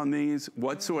on these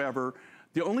whatsoever.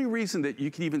 The only reason that you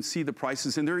can even see the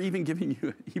prices, and they're even giving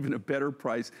you even a better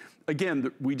price, again,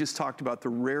 we just talked about the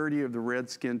rarity of the red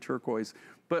skin turquoise,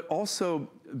 but also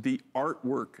the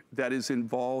artwork that is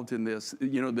involved in this,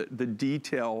 you know, the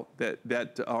detail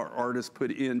that our artists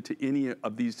put into any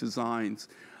of these designs.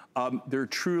 They're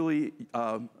truly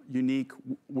unique,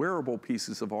 wearable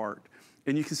pieces of art.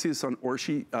 And you can see this on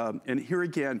Orshi. And here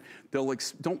again,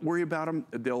 don't worry about them.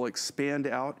 They'll expand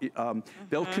out.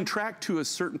 They'll contract to a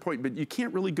certain point, but you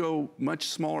can't really go much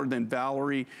smaller than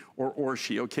Valerie or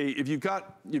Orshi, okay? If you've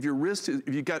got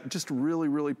just really,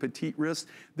 really petite wrist,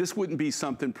 this wouldn't be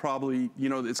something probably, you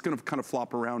know, it's gonna kind of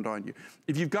flop around on you.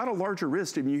 If you've got a larger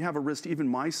wrist and you have a wrist even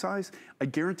my size, I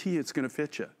guarantee it's gonna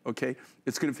fit you, okay?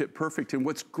 It's gonna fit perfect. And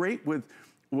what's great with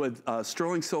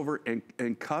sterling silver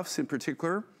and cuffs in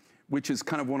particular, which is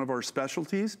kind of one of our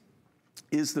specialties,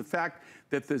 is the fact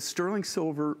that the sterling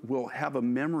silver will have a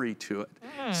memory to it.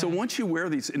 So once you wear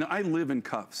these, and I live in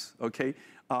cuffs, okay?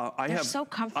 I have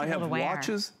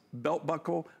watches, belt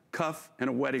buckle, cuff, and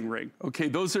a wedding ring. Okay,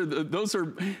 those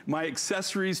are my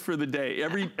accessories for the day.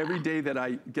 Every day that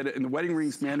I get it, and the wedding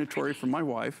ring's mandatory for my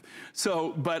wife.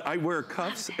 So, but I wear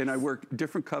cuffs, and I wear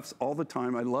different cuffs all the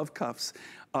time. I love cuffs.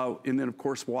 And then of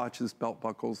course watches, belt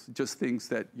buckles, just things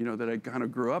that, you know, that I kind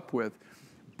of grew up with.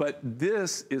 But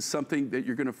this is something that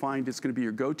you're gonna find, it's gonna be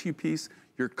your go-to piece.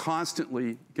 You're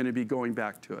constantly gonna be going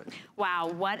back to it. Wow,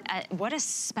 what a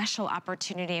special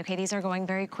opportunity. Okay, these are going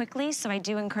very quickly, so I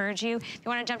do encourage you, if you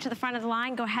wanna jump to the front of the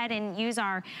line, go ahead and use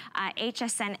our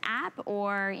HSN app,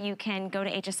 or you can go to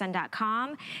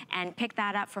hsn.com and pick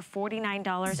that up for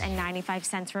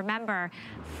 $49.95. Remember,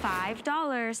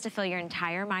 $5 to fill your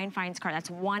entire Mind Finds cart. That's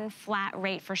one flat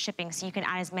rate for shipping, so you can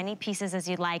add as many pieces as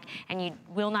you'd like, and you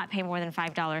will not pay more than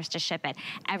 $5 to ship it.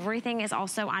 Everything is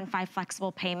also on 5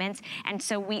 flexible payments, and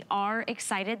so we are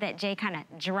excited that Jay kind of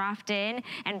dropped in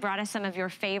and brought us some of your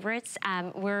favorites.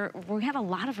 We have a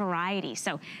lot of variety.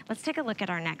 So let's take a look at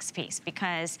our next piece,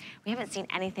 because we haven't seen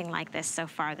anything like this so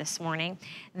far this morning.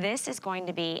 This is going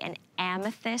to be an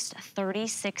amethyst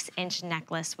 36-inch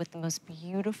necklace with the most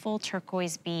beautiful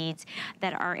turquoise beads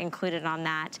that are included on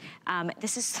that.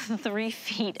 This is 3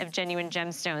 feet of genuine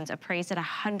gemstones, appraised at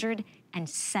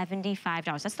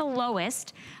 $175. That's the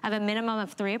lowest of a minimum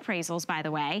of 3 appraisals, by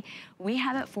the way. We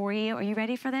have it for you. Are you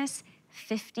ready for this?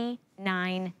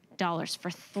 $59 for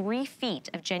 3 feet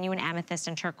of genuine amethyst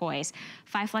and turquoise.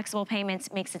 5 flexible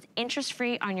payments, makes it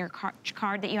interest-free on your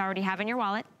card that you already have in your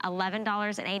wallet,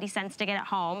 $11.80 to get it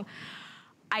home.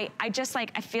 I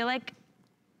feel like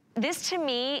this to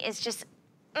me is just,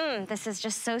 this is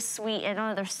just so sweet. I don't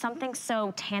know, there's something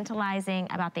so tantalizing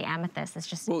about the amethyst. It's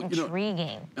just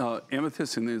intriguing. You know,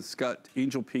 amethyst, and it's got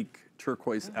angel peak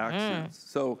turquoise accents.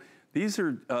 So these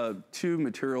are 2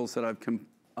 materials that I've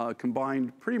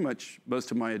combined pretty much most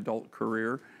of my adult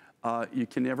career. You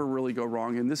can never really go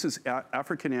wrong. And this is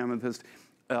African amethyst.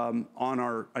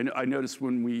 I noticed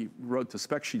when we wrote the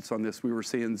spec sheets on this, we were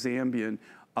saying Zambian.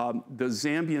 The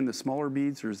Zambian, the smaller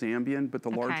beads are Zambian, but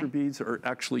the larger beads are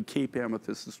actually Cape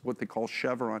amethyst. This is what they call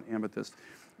chevron amethyst,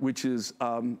 which is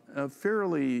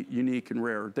fairly unique and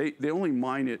rare. They only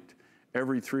mine it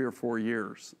every 3 or 4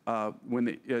 years.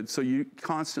 So you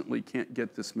constantly can't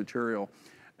get this material.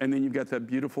 And then you've got that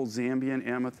beautiful Zambian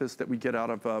amethyst that we get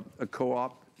out of a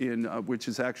co-op, which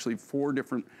is actually 4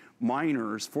 different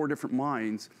miners, 4 different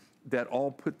mines that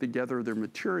all put together their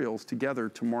materials together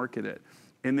to market it.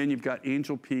 And then you've got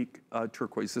Angel Peak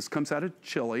turquoise. This comes out of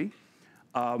Chile.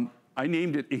 I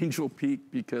named it Angel Peak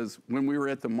because when we were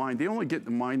at the mine, they only get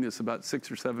to mine this about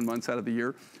 6 or 7 months out of the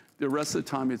year. The rest of the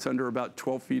time, it's under about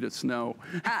 12 feet of snow.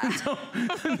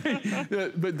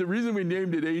 But the reason we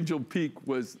named it Angel Peak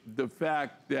was the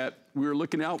fact that we were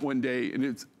looking out one day,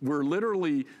 and we're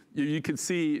literally, you can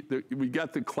see, we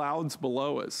got the clouds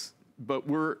below us, but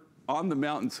we're on the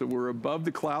mountain, so we're above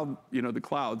the cloud, the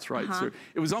clouds, right? So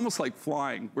it was almost like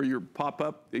flying, where you pop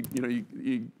up,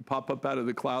 you pop up out of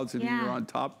the clouds and you're on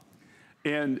top.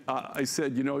 And I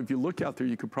said, if you look out there,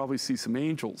 you could probably see some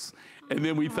angels. And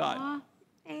then we thought,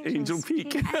 Angel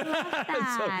Peak. I love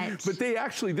that. But they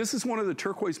actually, this is one of the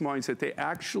turquoise mines that they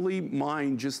actually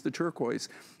mine just the turquoise.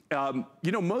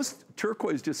 Most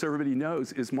turquoise, just so everybody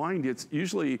knows, is mined. It's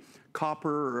usually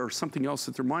copper or something else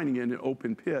that they're mining in an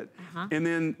open pit. And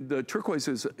then the turquoise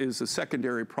is a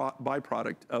secondary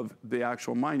byproduct of the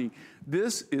actual mining.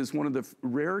 This is one of the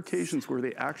rare occasions where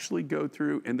they actually go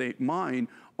through and they mine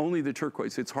only the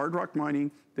turquoise. It's hard rock mining.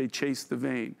 They chase the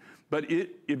vein. But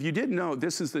if you didn't know,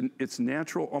 this is it's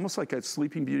natural, almost like a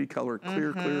Sleeping Beauty color,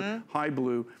 clear, high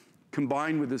blue,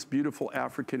 combined with this beautiful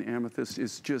African amethyst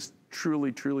is just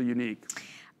truly, truly unique.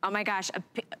 Oh my gosh,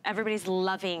 everybody's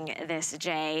loving this,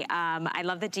 Jay. I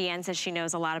love that Deanne says she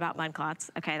knows a lot about mud clots.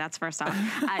 Okay, that's first off.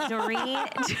 Doreen,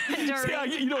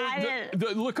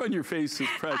 the look on your face is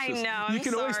precious. I know, You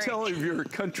can always tell if you're a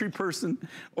country person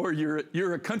or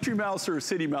you're a country mouse or a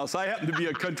city mouse. I happen to be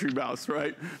a country mouse,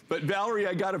 right? But Valerie,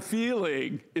 I got a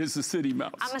feeling, is a city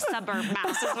mouse. I'm a suburb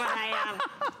mouse is what I am.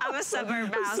 I'm a suburb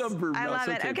mouse. I love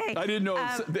it, okay. I didn't know,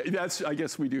 I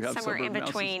guess we do have somewhere in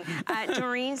between.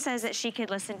 Doreen says that she could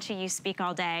listen to you speak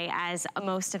all day, as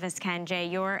most of us can, Jay.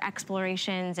 Your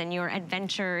explorations and your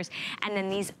adventures, and then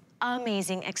these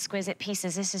amazing, exquisite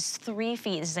pieces. This is 3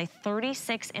 feet. This is a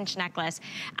 36-inch necklace.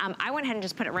 I went ahead and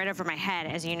just put it right over my head,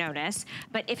 as you notice.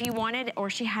 But if you wanted, or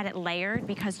she had it layered,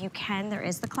 because you can, there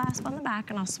is the clasp on the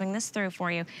back, and I'll swing this through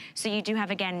for you. So you do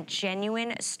have, again,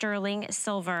 genuine sterling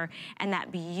silver and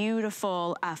that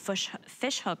beautiful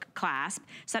fish hook clasp.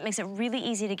 So that makes it really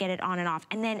easy to get it on and off.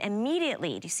 And then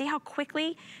immediately, do you see how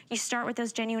quickly you start with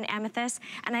those genuine amethysts?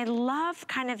 And I love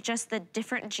kind of just the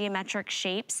different geometric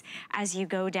shapes as you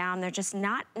go down. They're just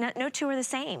no 2 are the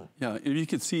same. Yeah, and you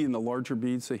can see in the larger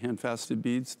beads, the hand-faceted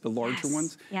beads, the larger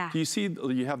ones. Yeah. Do you see,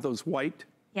 you have those white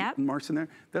marks in there?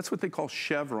 That's what they call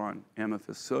chevron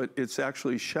amethyst. So it's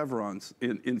actually chevrons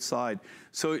inside.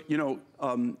 So,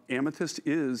 amethyst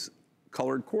is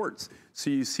colored quartz. So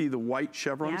you see the white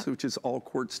chevrons, which is all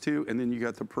quartz too, and then you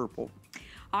got the purple.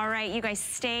 All right, you guys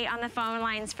stay on the phone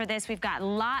lines for this. We've got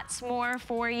lots more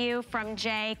for you from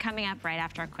Jay coming up right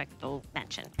after a quick little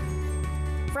mention.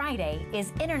 Friday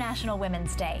is International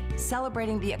Women's Day,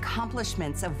 celebrating the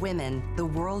accomplishments of women the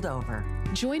world over.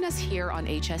 Join us here on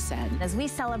HSN as we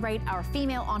celebrate our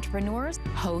female entrepreneurs,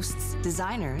 hosts,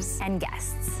 designers, and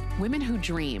guests. Women who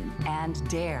dream and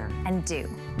dare and do.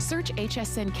 Search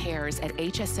HSN Cares at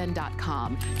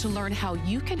hsn.com to learn how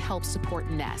you can help support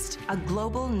Nest, a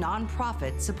global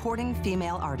nonprofit supporting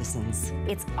female artisans.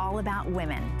 It's all about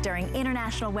women during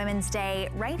International Women's Day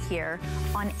right here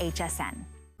on HSN.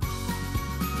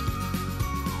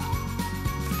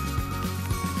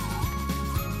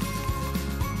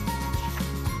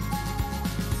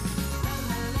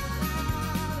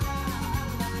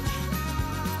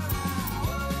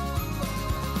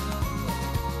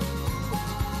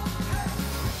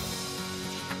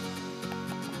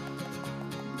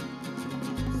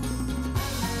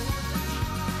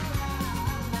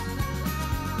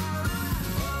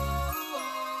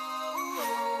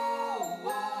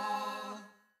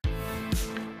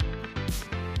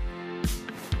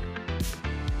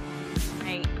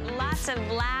 Lots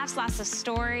of laughs, lots of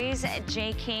stories.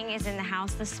 Jay King is in the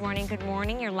house this morning. Good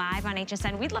morning. You're live on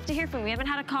HSN. We'd love to hear from you. We haven't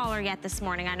had a caller yet this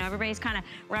morning. I know everybody's kind of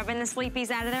rubbing the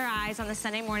sleepies out of their eyes on the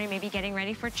Sunday morning, maybe getting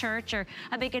ready for church or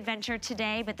a big adventure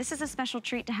today. But this is a special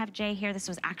treat to have Jay here. This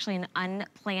was actually an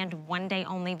unplanned one-day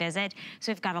only visit.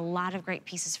 So we've got a lot of great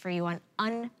pieces for you on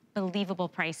unbelievable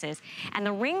prices. And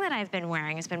the ring that I've been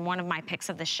wearing has been one of my picks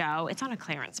of the show. It's on a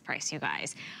clearance price, you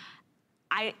guys.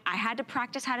 I had to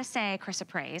practice how to say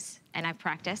chrysoprase, and I've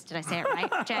practiced. Did I say it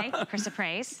right, Jay?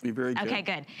 Chrysoprase? Be very good. Okay,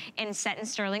 good. And set in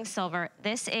sterling silver.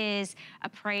 This is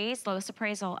lowest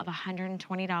appraisal of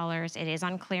 $120. It is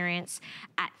on clearance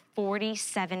at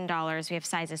 $47. We have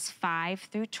sizes 5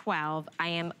 through 12. I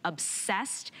am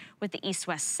obsessed with the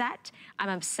East-West set. I'm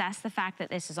obsessed the fact that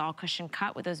this is all cushion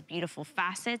cut with those beautiful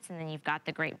facets, and then you've got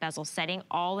the great bezel setting,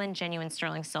 all in genuine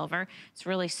sterling silver. It's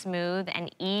really smooth and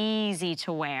easy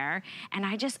to wear. And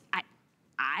I just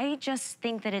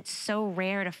think that it's so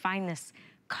rare to find this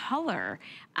color.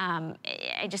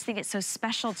 I just think it's so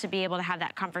special to be able to have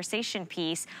that conversation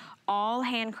piece. All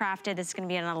handcrafted. This is going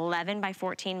to be an 11 by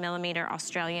 14 millimeter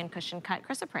Australian cushion cut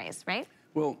chrysoprase, right?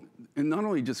 Well, and not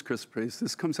only just chrysoprase,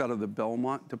 this comes out of the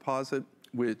Belmont deposit,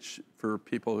 which for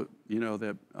people, you know,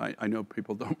 that I know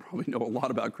people don't probably know a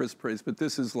lot about chrysoprase, but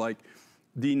this is like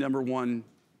the #1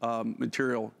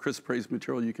 material, chrysoprase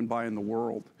material you can buy in the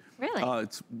world. Really?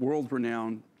 It's world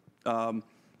renowned.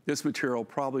 This material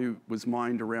probably was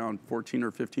mined around 14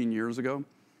 or 15 years ago.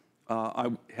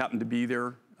 I happened to be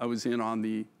there. I was in on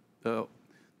the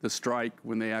strike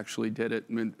when they actually did it.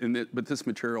 But this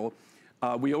material,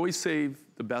 we always save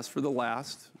the best for the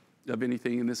last of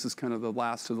anything, and this is kind of the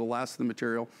last of the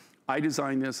material. I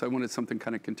designed this. I wanted something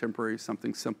kind of contemporary,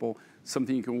 something simple,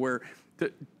 something you can wear.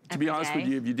 To be honest with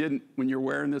you, if you didn't, when you're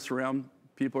wearing this around,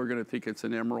 people are going to think it's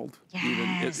an emerald.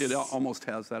 Yes. It almost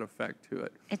has that effect to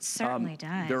it. It certainly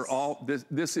does. They're all,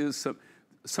 this is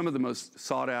some of the most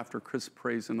sought after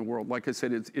chrysoprase in the world. Like I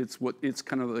said, it's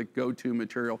kind of the go-to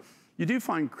material. You do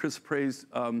find chrysoprase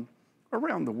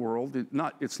around the world.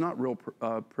 It's not real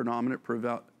predominant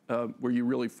where you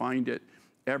really find it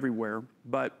everywhere.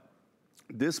 But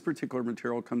this particular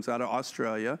material comes out of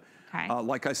Australia. Okay.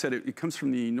 Like I said, it comes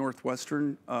from the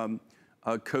northwestern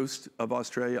coast of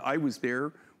Australia. I was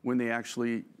there when they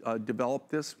actually developed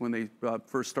this, when they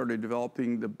first started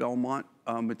developing the Belmont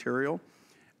material.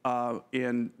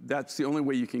 And that's the only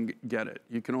way you can get it.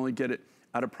 You can only get it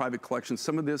out of private collections.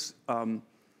 Some of this,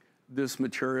 this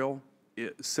material,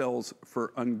 it sells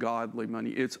for ungodly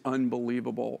money. It's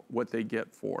unbelievable what they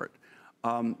get for it.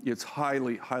 It's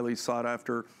highly, highly sought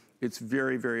after. It's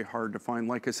very, very hard to find.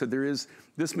 Like I said,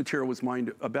 this material was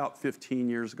mined about 15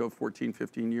 years ago, 14,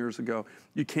 15 years ago.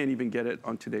 You can't even get it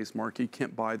on today's market. You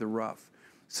can't buy the rough.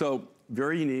 So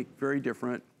very unique, very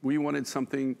different. We wanted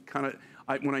something kind of,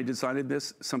 when I designed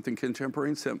this, something contemporary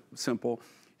and simple.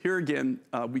 Here again,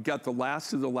 we got the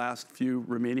last of the last few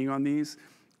remaining on these.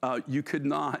 You could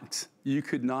not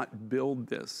build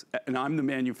this, and I'm the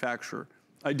manufacturer.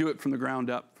 I do it from the ground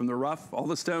up, from the rough, all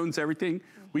the stones, everything.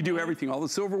 We do everything, all the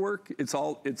silver work, it's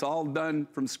all done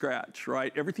from scratch,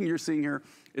 right? Everything you're seeing here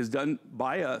is done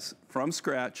by us from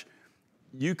scratch.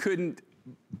 You couldn't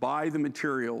buy the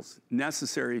materials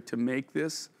necessary to make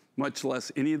this, much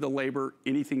less any of the labor,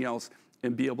 anything else,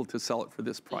 and be able to sell it for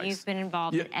this price. You've been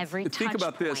involved in every touch point. Think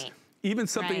about this, even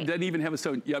something that doesn't even have a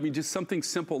stone. Yeah, I mean, just something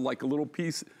simple like a little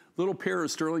pair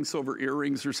of sterling silver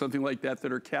earrings or something like that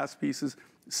are cast pieces,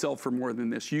 sell for more than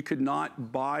this. You could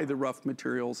not buy the rough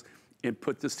materials and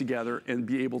put this together and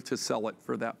be able to sell it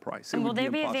for that price. And will there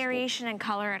be a variation in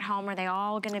color at home? Are they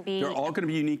all going to be? They're all going to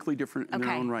be uniquely different in their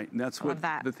own right, and that's what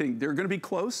the thing. They're going to be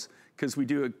close because we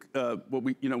do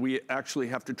we actually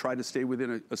have to try to stay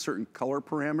within a certain color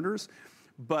parameters.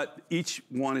 But each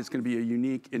one is going to be a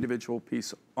unique individual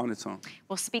piece on its own.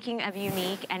 Well, speaking of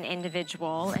unique and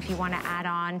individual, if you want to add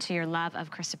on to your love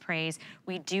of chrysoprase,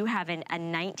 we do have a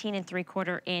 19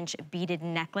 3/4 inch beaded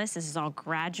necklace. This is all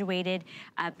graduated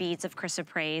beads of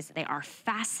chrysoprase. They are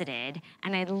faceted,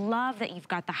 and I love that you've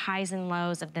got the highs and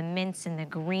lows of the mints and the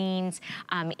greens,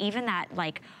 even that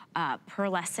like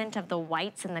pearlescent of the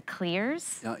whites and the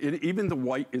clears. Yeah, even the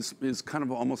white is kind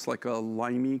of almost like a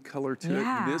limey color to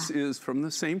it. This is from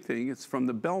the same thing. It's from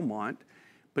the Belmont,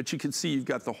 but you can see you've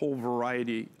got the whole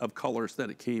variety of colors that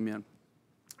it came in.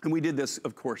 And we did this,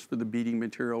 of course, for the beading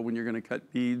material. When you're going to cut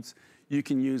beads, you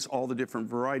can use all the different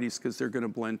varieties because they're going to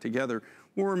blend together.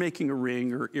 When we're making a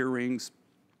ring or earrings,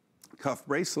 cuff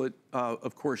bracelet,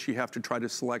 of course, you have to try to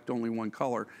select only one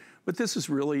color. But this is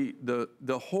really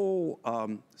the whole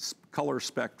color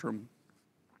spectrum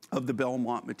of the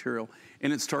Belmont material.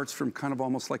 And it starts from kind of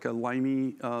almost like a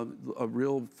limey, a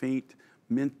real faint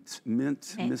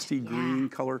misty green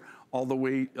color, all the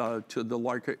way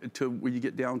to where you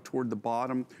get down toward the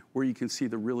bottom, where you can see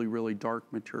the really, really dark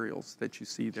materials that you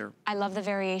see there. I love the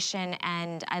variation,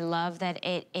 and I love that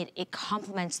it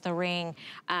complements the ring.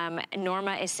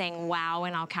 Norma is saying wow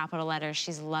in all capital letters.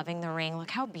 She's loving the ring.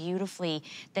 Look how beautifully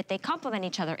that they complement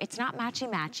each other. It's not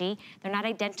matchy-matchy. They're not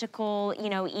identical, you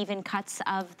know, even cuts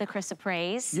of the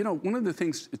chrysoprase. You know, one of the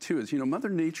things too is, you know, Mother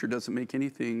Nature doesn't make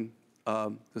anything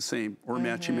the same, or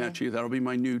matchy-matchy. That'll be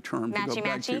my new term to go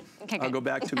back to. Okay, I'll go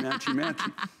back to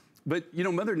matchy-matchy. But, you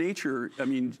know, Mother Nature, I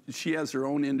mean, she has her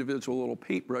own individual little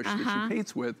paintbrush that she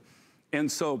paints with.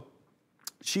 And so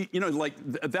she, you know, like,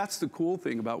 that's the cool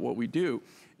thing about what we do,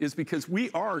 is because we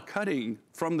are cutting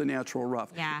from the natural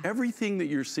rough. Yeah. Everything that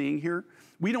you're seeing here,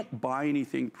 we don't buy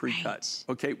anything pre-cut,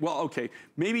 okay? Well, okay,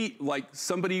 maybe like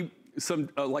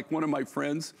like one of my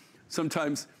friends,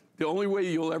 sometimes the only way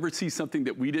you'll ever see something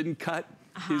that we didn't cut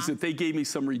is that they gave me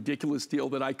some ridiculous deal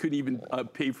that I couldn't even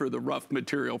pay for the rough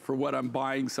material for what I'm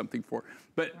buying something for.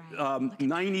 But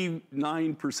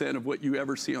 99% of what you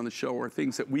ever see on the show are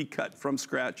things that we cut from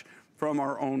scratch from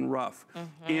our own rough.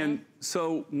 And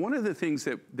so one of the things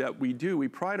that we do, we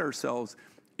pride ourselves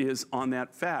is on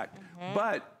that fact.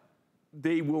 But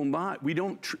they will not, we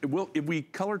don't, if we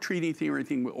color treat anything or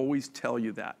anything, we'll always tell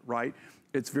you that, right?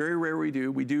 It's very rare we do.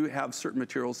 We do have certain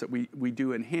materials that we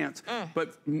do enhance,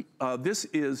 but this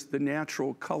is the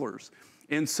natural colors.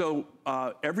 And so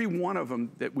every one of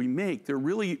them that we make, they're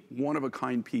really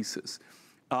one-of-a-kind pieces.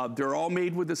 They're all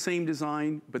made with the same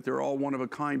design, but they're all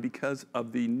one-of-a-kind because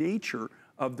of the nature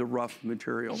of the rough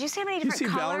material. Did you see how many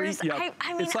different colors? Valerie? Yeah.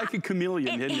 I mean, it's like a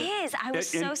chameleon, isn't it? It is. I was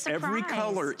so surprised. Every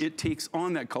color, it takes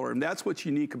on that color, and that's what's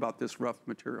unique about this rough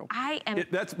material.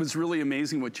 That was really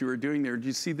amazing what you were doing there. Did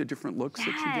you see the different looks that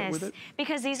you get with it?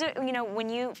 Because these are, you know, when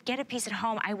you get a piece at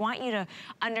home, I want you to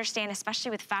understand,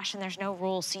 especially with fashion, there's no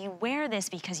rules. So you wear this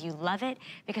because you love it,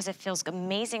 because it feels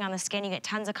amazing on the skin. You get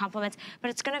tons of compliments,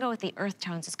 but it's gonna go with the earth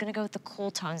tones. It's gonna go with the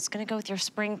cool tones. It's gonna go with your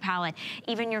spring palette,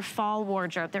 even your fall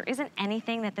wardrobe. There isn't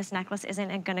anything that this necklace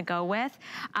isn't gonna go with.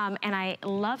 And I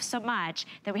love so much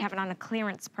that we have it on a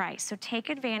clearance price. So take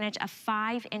advantage of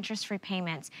 5 interest-free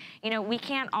payments. You know, we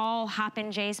can't all hop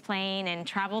in Jay's plane and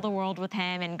travel the world with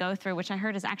him and go through, which I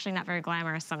heard is actually not very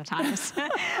glamorous sometimes.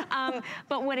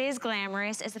 But what is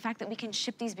glamorous is the fact that we can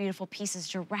ship these beautiful pieces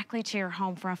directly to your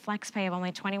home for a flex pay of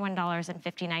only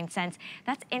 $21.59.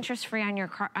 That's interest-free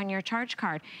on your charge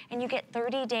card. And you get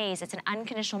 30 days. It's an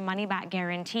unconditional money-back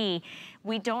guarantee.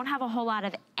 We don't have a whole lot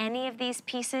of any of these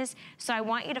pieces, so I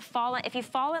want you to if you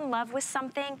fall in love with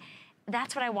something,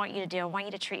 that's what I want you to do. I want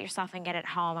you to treat yourself and get it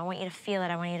home. I want you to feel it.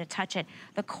 I want you to touch it.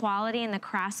 The quality and the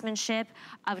craftsmanship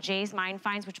of Jay's Mind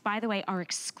Finds, which, by the way, are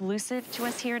exclusive to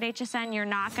us here at HSN. You're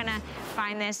not going to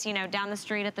find this, you know, down the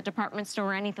street at the department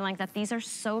store or anything like that. These are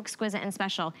so exquisite and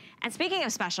special. And speaking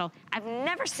of special, I've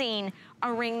never seen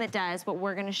a ring that does what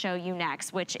we're going to show you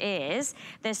next, which is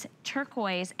this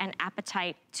turquoise and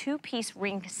apatite 2-piece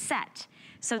ring set.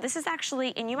 So this is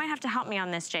actually, and you might have to help me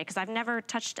on this, Jay, because I've never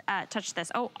touched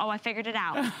this. Oh, I figured it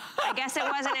out. I guess it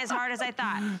wasn't as hard as I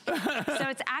thought. So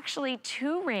it's actually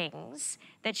 2 rings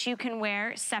that you can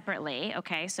wear separately,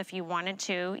 okay? So if you wanted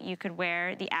to, you could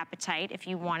wear the apatite. If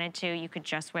you wanted to, you could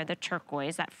just wear the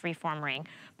turquoise, that freeform ring.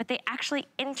 But they actually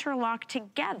interlock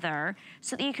together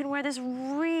so that you can wear this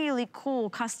really cool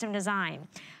custom design.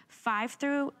 5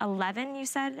 through 11, you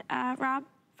said, Rob?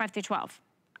 5 through 12.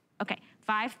 Okay,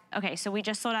 5, okay, so we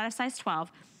just sold out of size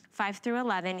 12. 5 through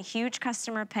 11, huge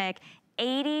customer pick,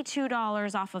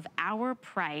 $82 off of our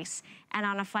price, and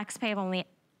on a flex pay of only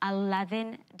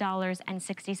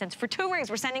 $11.60 for 2 rings.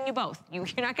 We're sending you both. You're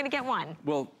not gonna get one.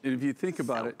 Well, if you think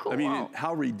about it, cool. I mean,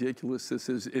 how ridiculous this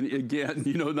is. And again,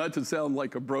 you know, not to sound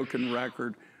like a broken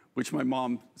record, which my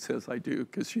mom says I do,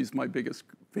 because she's my biggest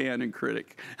fan and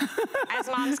critic. As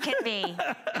moms can be.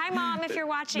 Hi, Mom, if you're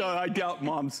watching. No, I doubt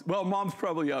Mom's, well, Mom's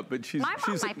probably up, but she's... My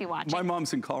mom might be watching. My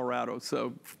mom's in Colorado,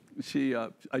 so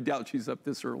I doubt she's up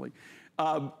this early.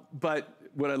 But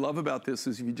what I love about this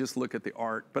is if you just look at the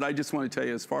art. But I just want to tell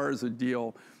you, as far as a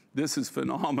deal, this is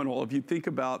phenomenal. If you think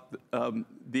about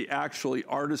the actually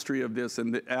artistry of this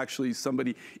and actually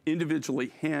somebody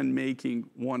individually hand making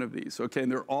one of these, okay, and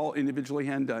they're all individually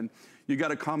hand done. You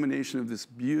got a combination of this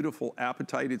beautiful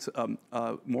apatite. It's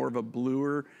more of a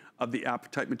bluer of the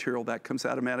apatite material that comes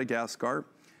out of Madagascar.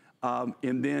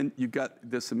 And then you've got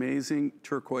this amazing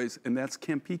turquoise, and that's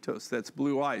Campitos, that's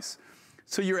blue ice.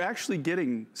 So you're actually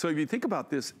getting, so if you think about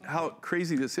this, how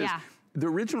crazy this is. Yeah. The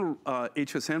original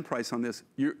HSN price on this,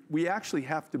 we actually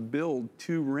have to build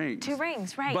 2 rings. 2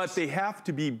 rings, right. But they have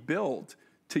to be built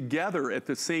together at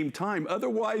the same time.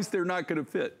 Otherwise, they're not gonna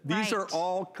fit. These are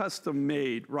all custom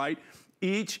made, right?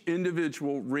 Each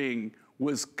individual ring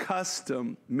was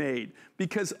custom made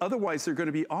because otherwise they're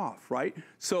gonna be off, right?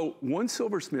 So one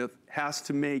silversmith has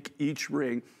to make each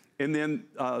ring, and then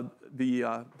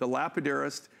the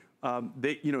lapidarist,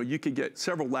 you could get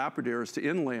several lapidarists to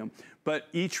inlay them, but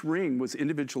each ring was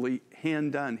individually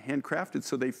hand done, handcrafted,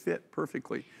 so they fit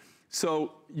perfectly.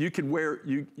 So you could wear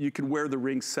the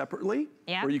rings separately,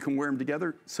 or you can wear them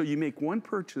together. So you make one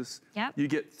purchase, you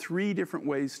get 3 different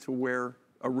ways to wear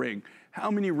a ring. How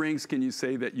many rings can you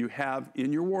say that you have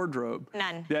in your wardrobe?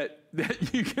 None. That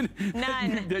you can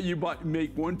that you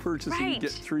make one purchase and you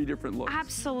get 3 different looks.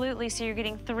 Absolutely. So you're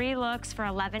getting 3 looks for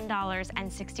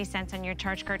 $11.60 on your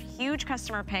charge card. Huge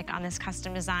customer pick on this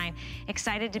custom design.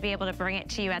 Excited to be able to bring it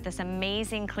to you at this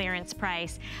amazing clearance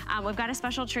price. We've got a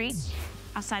special treat.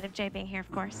 Outside of Jay being here, of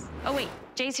course. Oh wait,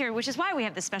 Jay's here, which is why we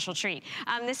have this special treat.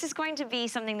 This is going to be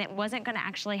something that wasn't gonna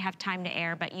actually have time to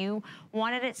air, but you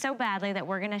wanted it so badly that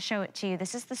we're gonna show it to you.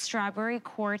 This is the strawberry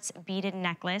quartz beaded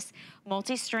necklace,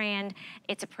 multi-strand.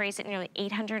 It's appraised at nearly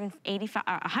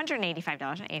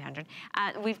 $185, not 800.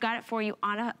 We've got it for you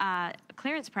on a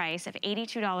clearance price of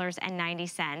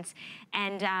 $82.90.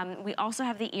 And we also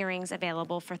have the earrings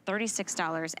available for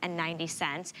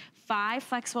 $36.90. 5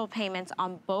 flexible payments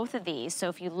on both of these. So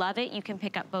if you love it, you can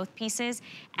pick up both pieces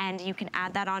and you can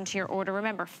add that onto your order.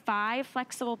 Remember, 5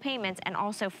 flexible payments and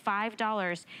also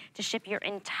 $5 to ship your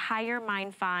entire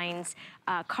Mind Finds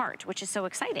cart, which is so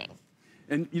exciting.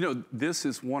 And you know, this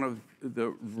is one of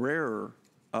the rarer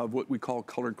of what we call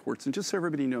colored quartz. And just so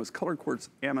everybody knows, colored quartz,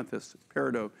 amethyst,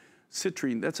 peridot,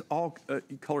 citrine, that's all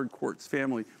colored quartz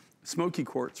family. Smoky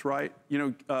quartz, right?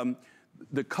 You know,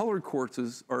 the colored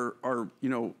quartzes are you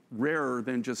know, rarer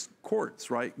than just quartz,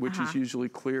 right? Which is usually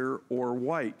clear or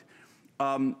white.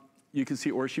 You can see,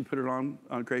 or she put it on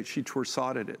great, she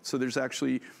torsaded it. So there's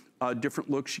actually different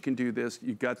looks you can do this.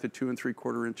 You've got the 2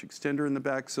 3/4 inch extender in the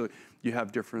back, so you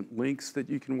have different lengths that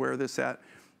you can wear this at.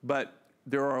 But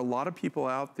there are a lot of people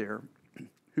out there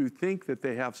who think that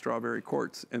they have strawberry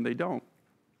quartz, and they don't.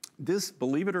 This,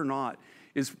 believe it or not,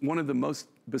 is one of the most,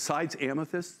 besides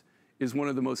amethyst, is one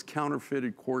of the most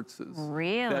counterfeited quartzes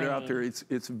that are out there.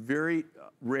 It's very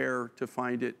rare to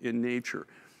find it in nature.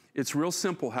 It's real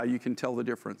simple how you can tell the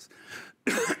difference.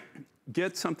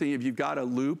 Get something, if you've got a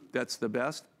loop, that's the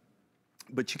best,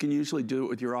 but you can usually do it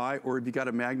with your eye, or if you got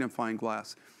a magnifying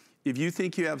glass. If you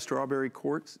think you have strawberry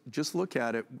quartz, just look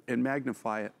at it and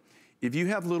magnify it. If you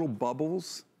have little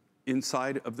bubbles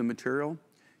inside of the material,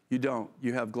 you don't,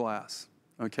 you have glass,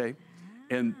 okay?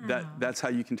 And that's how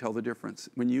you can tell the difference.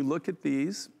 When you look at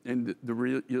these, and the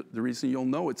reason you'll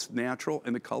know it's natural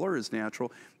and the color is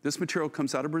natural, this material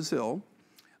comes out of Brazil.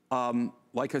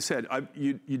 Like I said,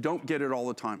 you don't get it all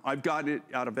the time. I've gotten it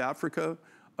out of Africa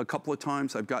a couple of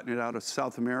times. I've gotten it out of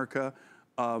South America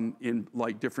in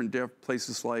like different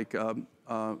places like,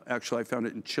 actually I found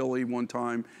it in Chile one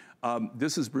time.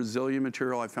 This is Brazilian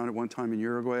material. I found it one time in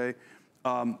Uruguay.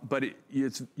 But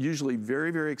it's usually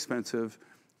very, very expensive.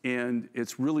 And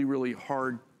it's really, really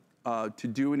hard to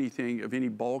do anything of any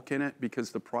bulk in it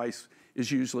because the price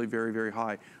is usually very, very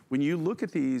high. When you look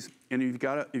at these, and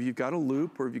if you've got a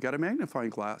loop or if you've got a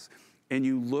magnifying glass, and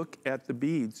you look at the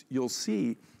beads, you'll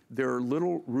see there are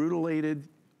little rutilated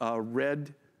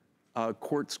red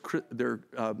quartz. They're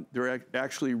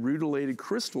actually rutilated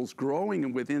crystals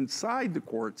growing within inside the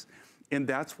quartz, and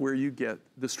that's where you get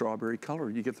the strawberry color.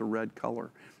 You get the red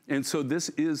color, and so this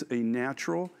is a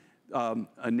natural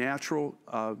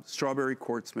strawberry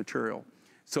quartz material.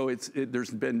 So there's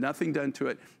been nothing done to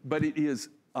it, but it is,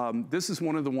 this is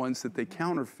one of the ones that they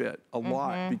counterfeit a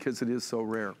lot because it is so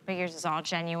rare. But yours is all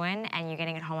genuine, and you're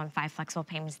getting it home on 5 flexible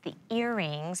payments. The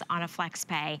earrings on a flex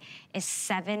pay is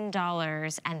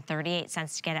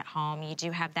 $7.38 to get it home. You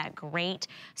do have that great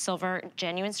silver,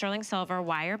 genuine sterling silver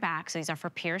wire back, so these are for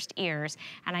pierced ears.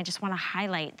 And I just want to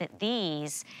highlight that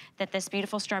this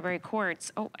beautiful strawberry quartz,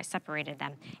 oh, I separated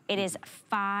them. It is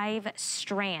 5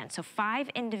 strands, so 5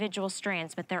 individual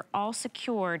strands, but they're all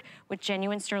secured with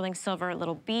genuine sterling silver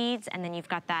little beads, and then you've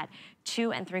got that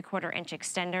 2 3/4 inch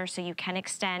extender, so you can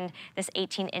extend this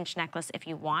 18-inch necklace if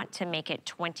you want to make it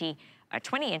 20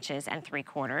 inches and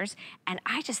 3/4. And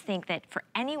I just think that for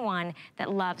anyone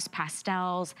that loves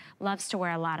pastels, loves to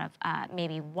wear a lot of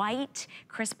maybe white,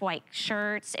 crisp white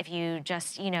shirts, if you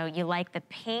just, you know, you like the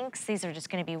pinks, these are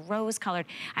just gonna be rose colored.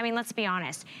 I mean, let's be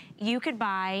honest, you could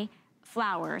buy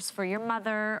flowers for your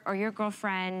mother or your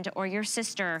girlfriend or your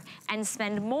sister and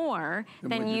spend more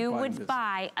than you would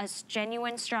buy a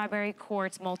genuine strawberry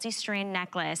quartz multi-strand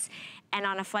necklace. And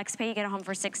on a flex pay, you get it home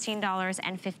for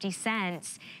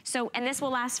 $16.50. So, and this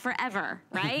will last forever,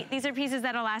 right? These are pieces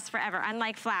that'll last forever,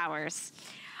 unlike flowers.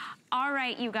 All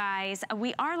right, you guys,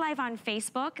 we are live on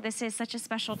Facebook. This is such a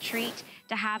special treat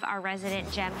to have our resident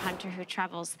gem hunter who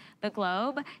travels the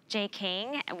globe, Jay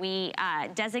King. We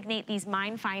designate these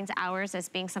Mine Finds hours as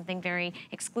being something very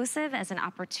exclusive, as an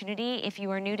opportunity. If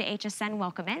you are new to HSN,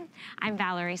 welcome in. I'm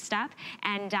Valerie Stupp,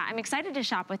 and I'm excited to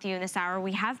shop with you in this hour.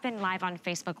 We have been live on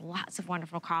Facebook, lots of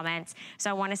wonderful comments. So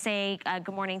I want to say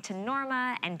good morning to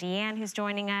Norma and Deanne, who's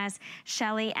joining us,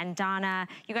 Shelly and Donna.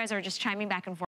 You guys are just chiming back and forth.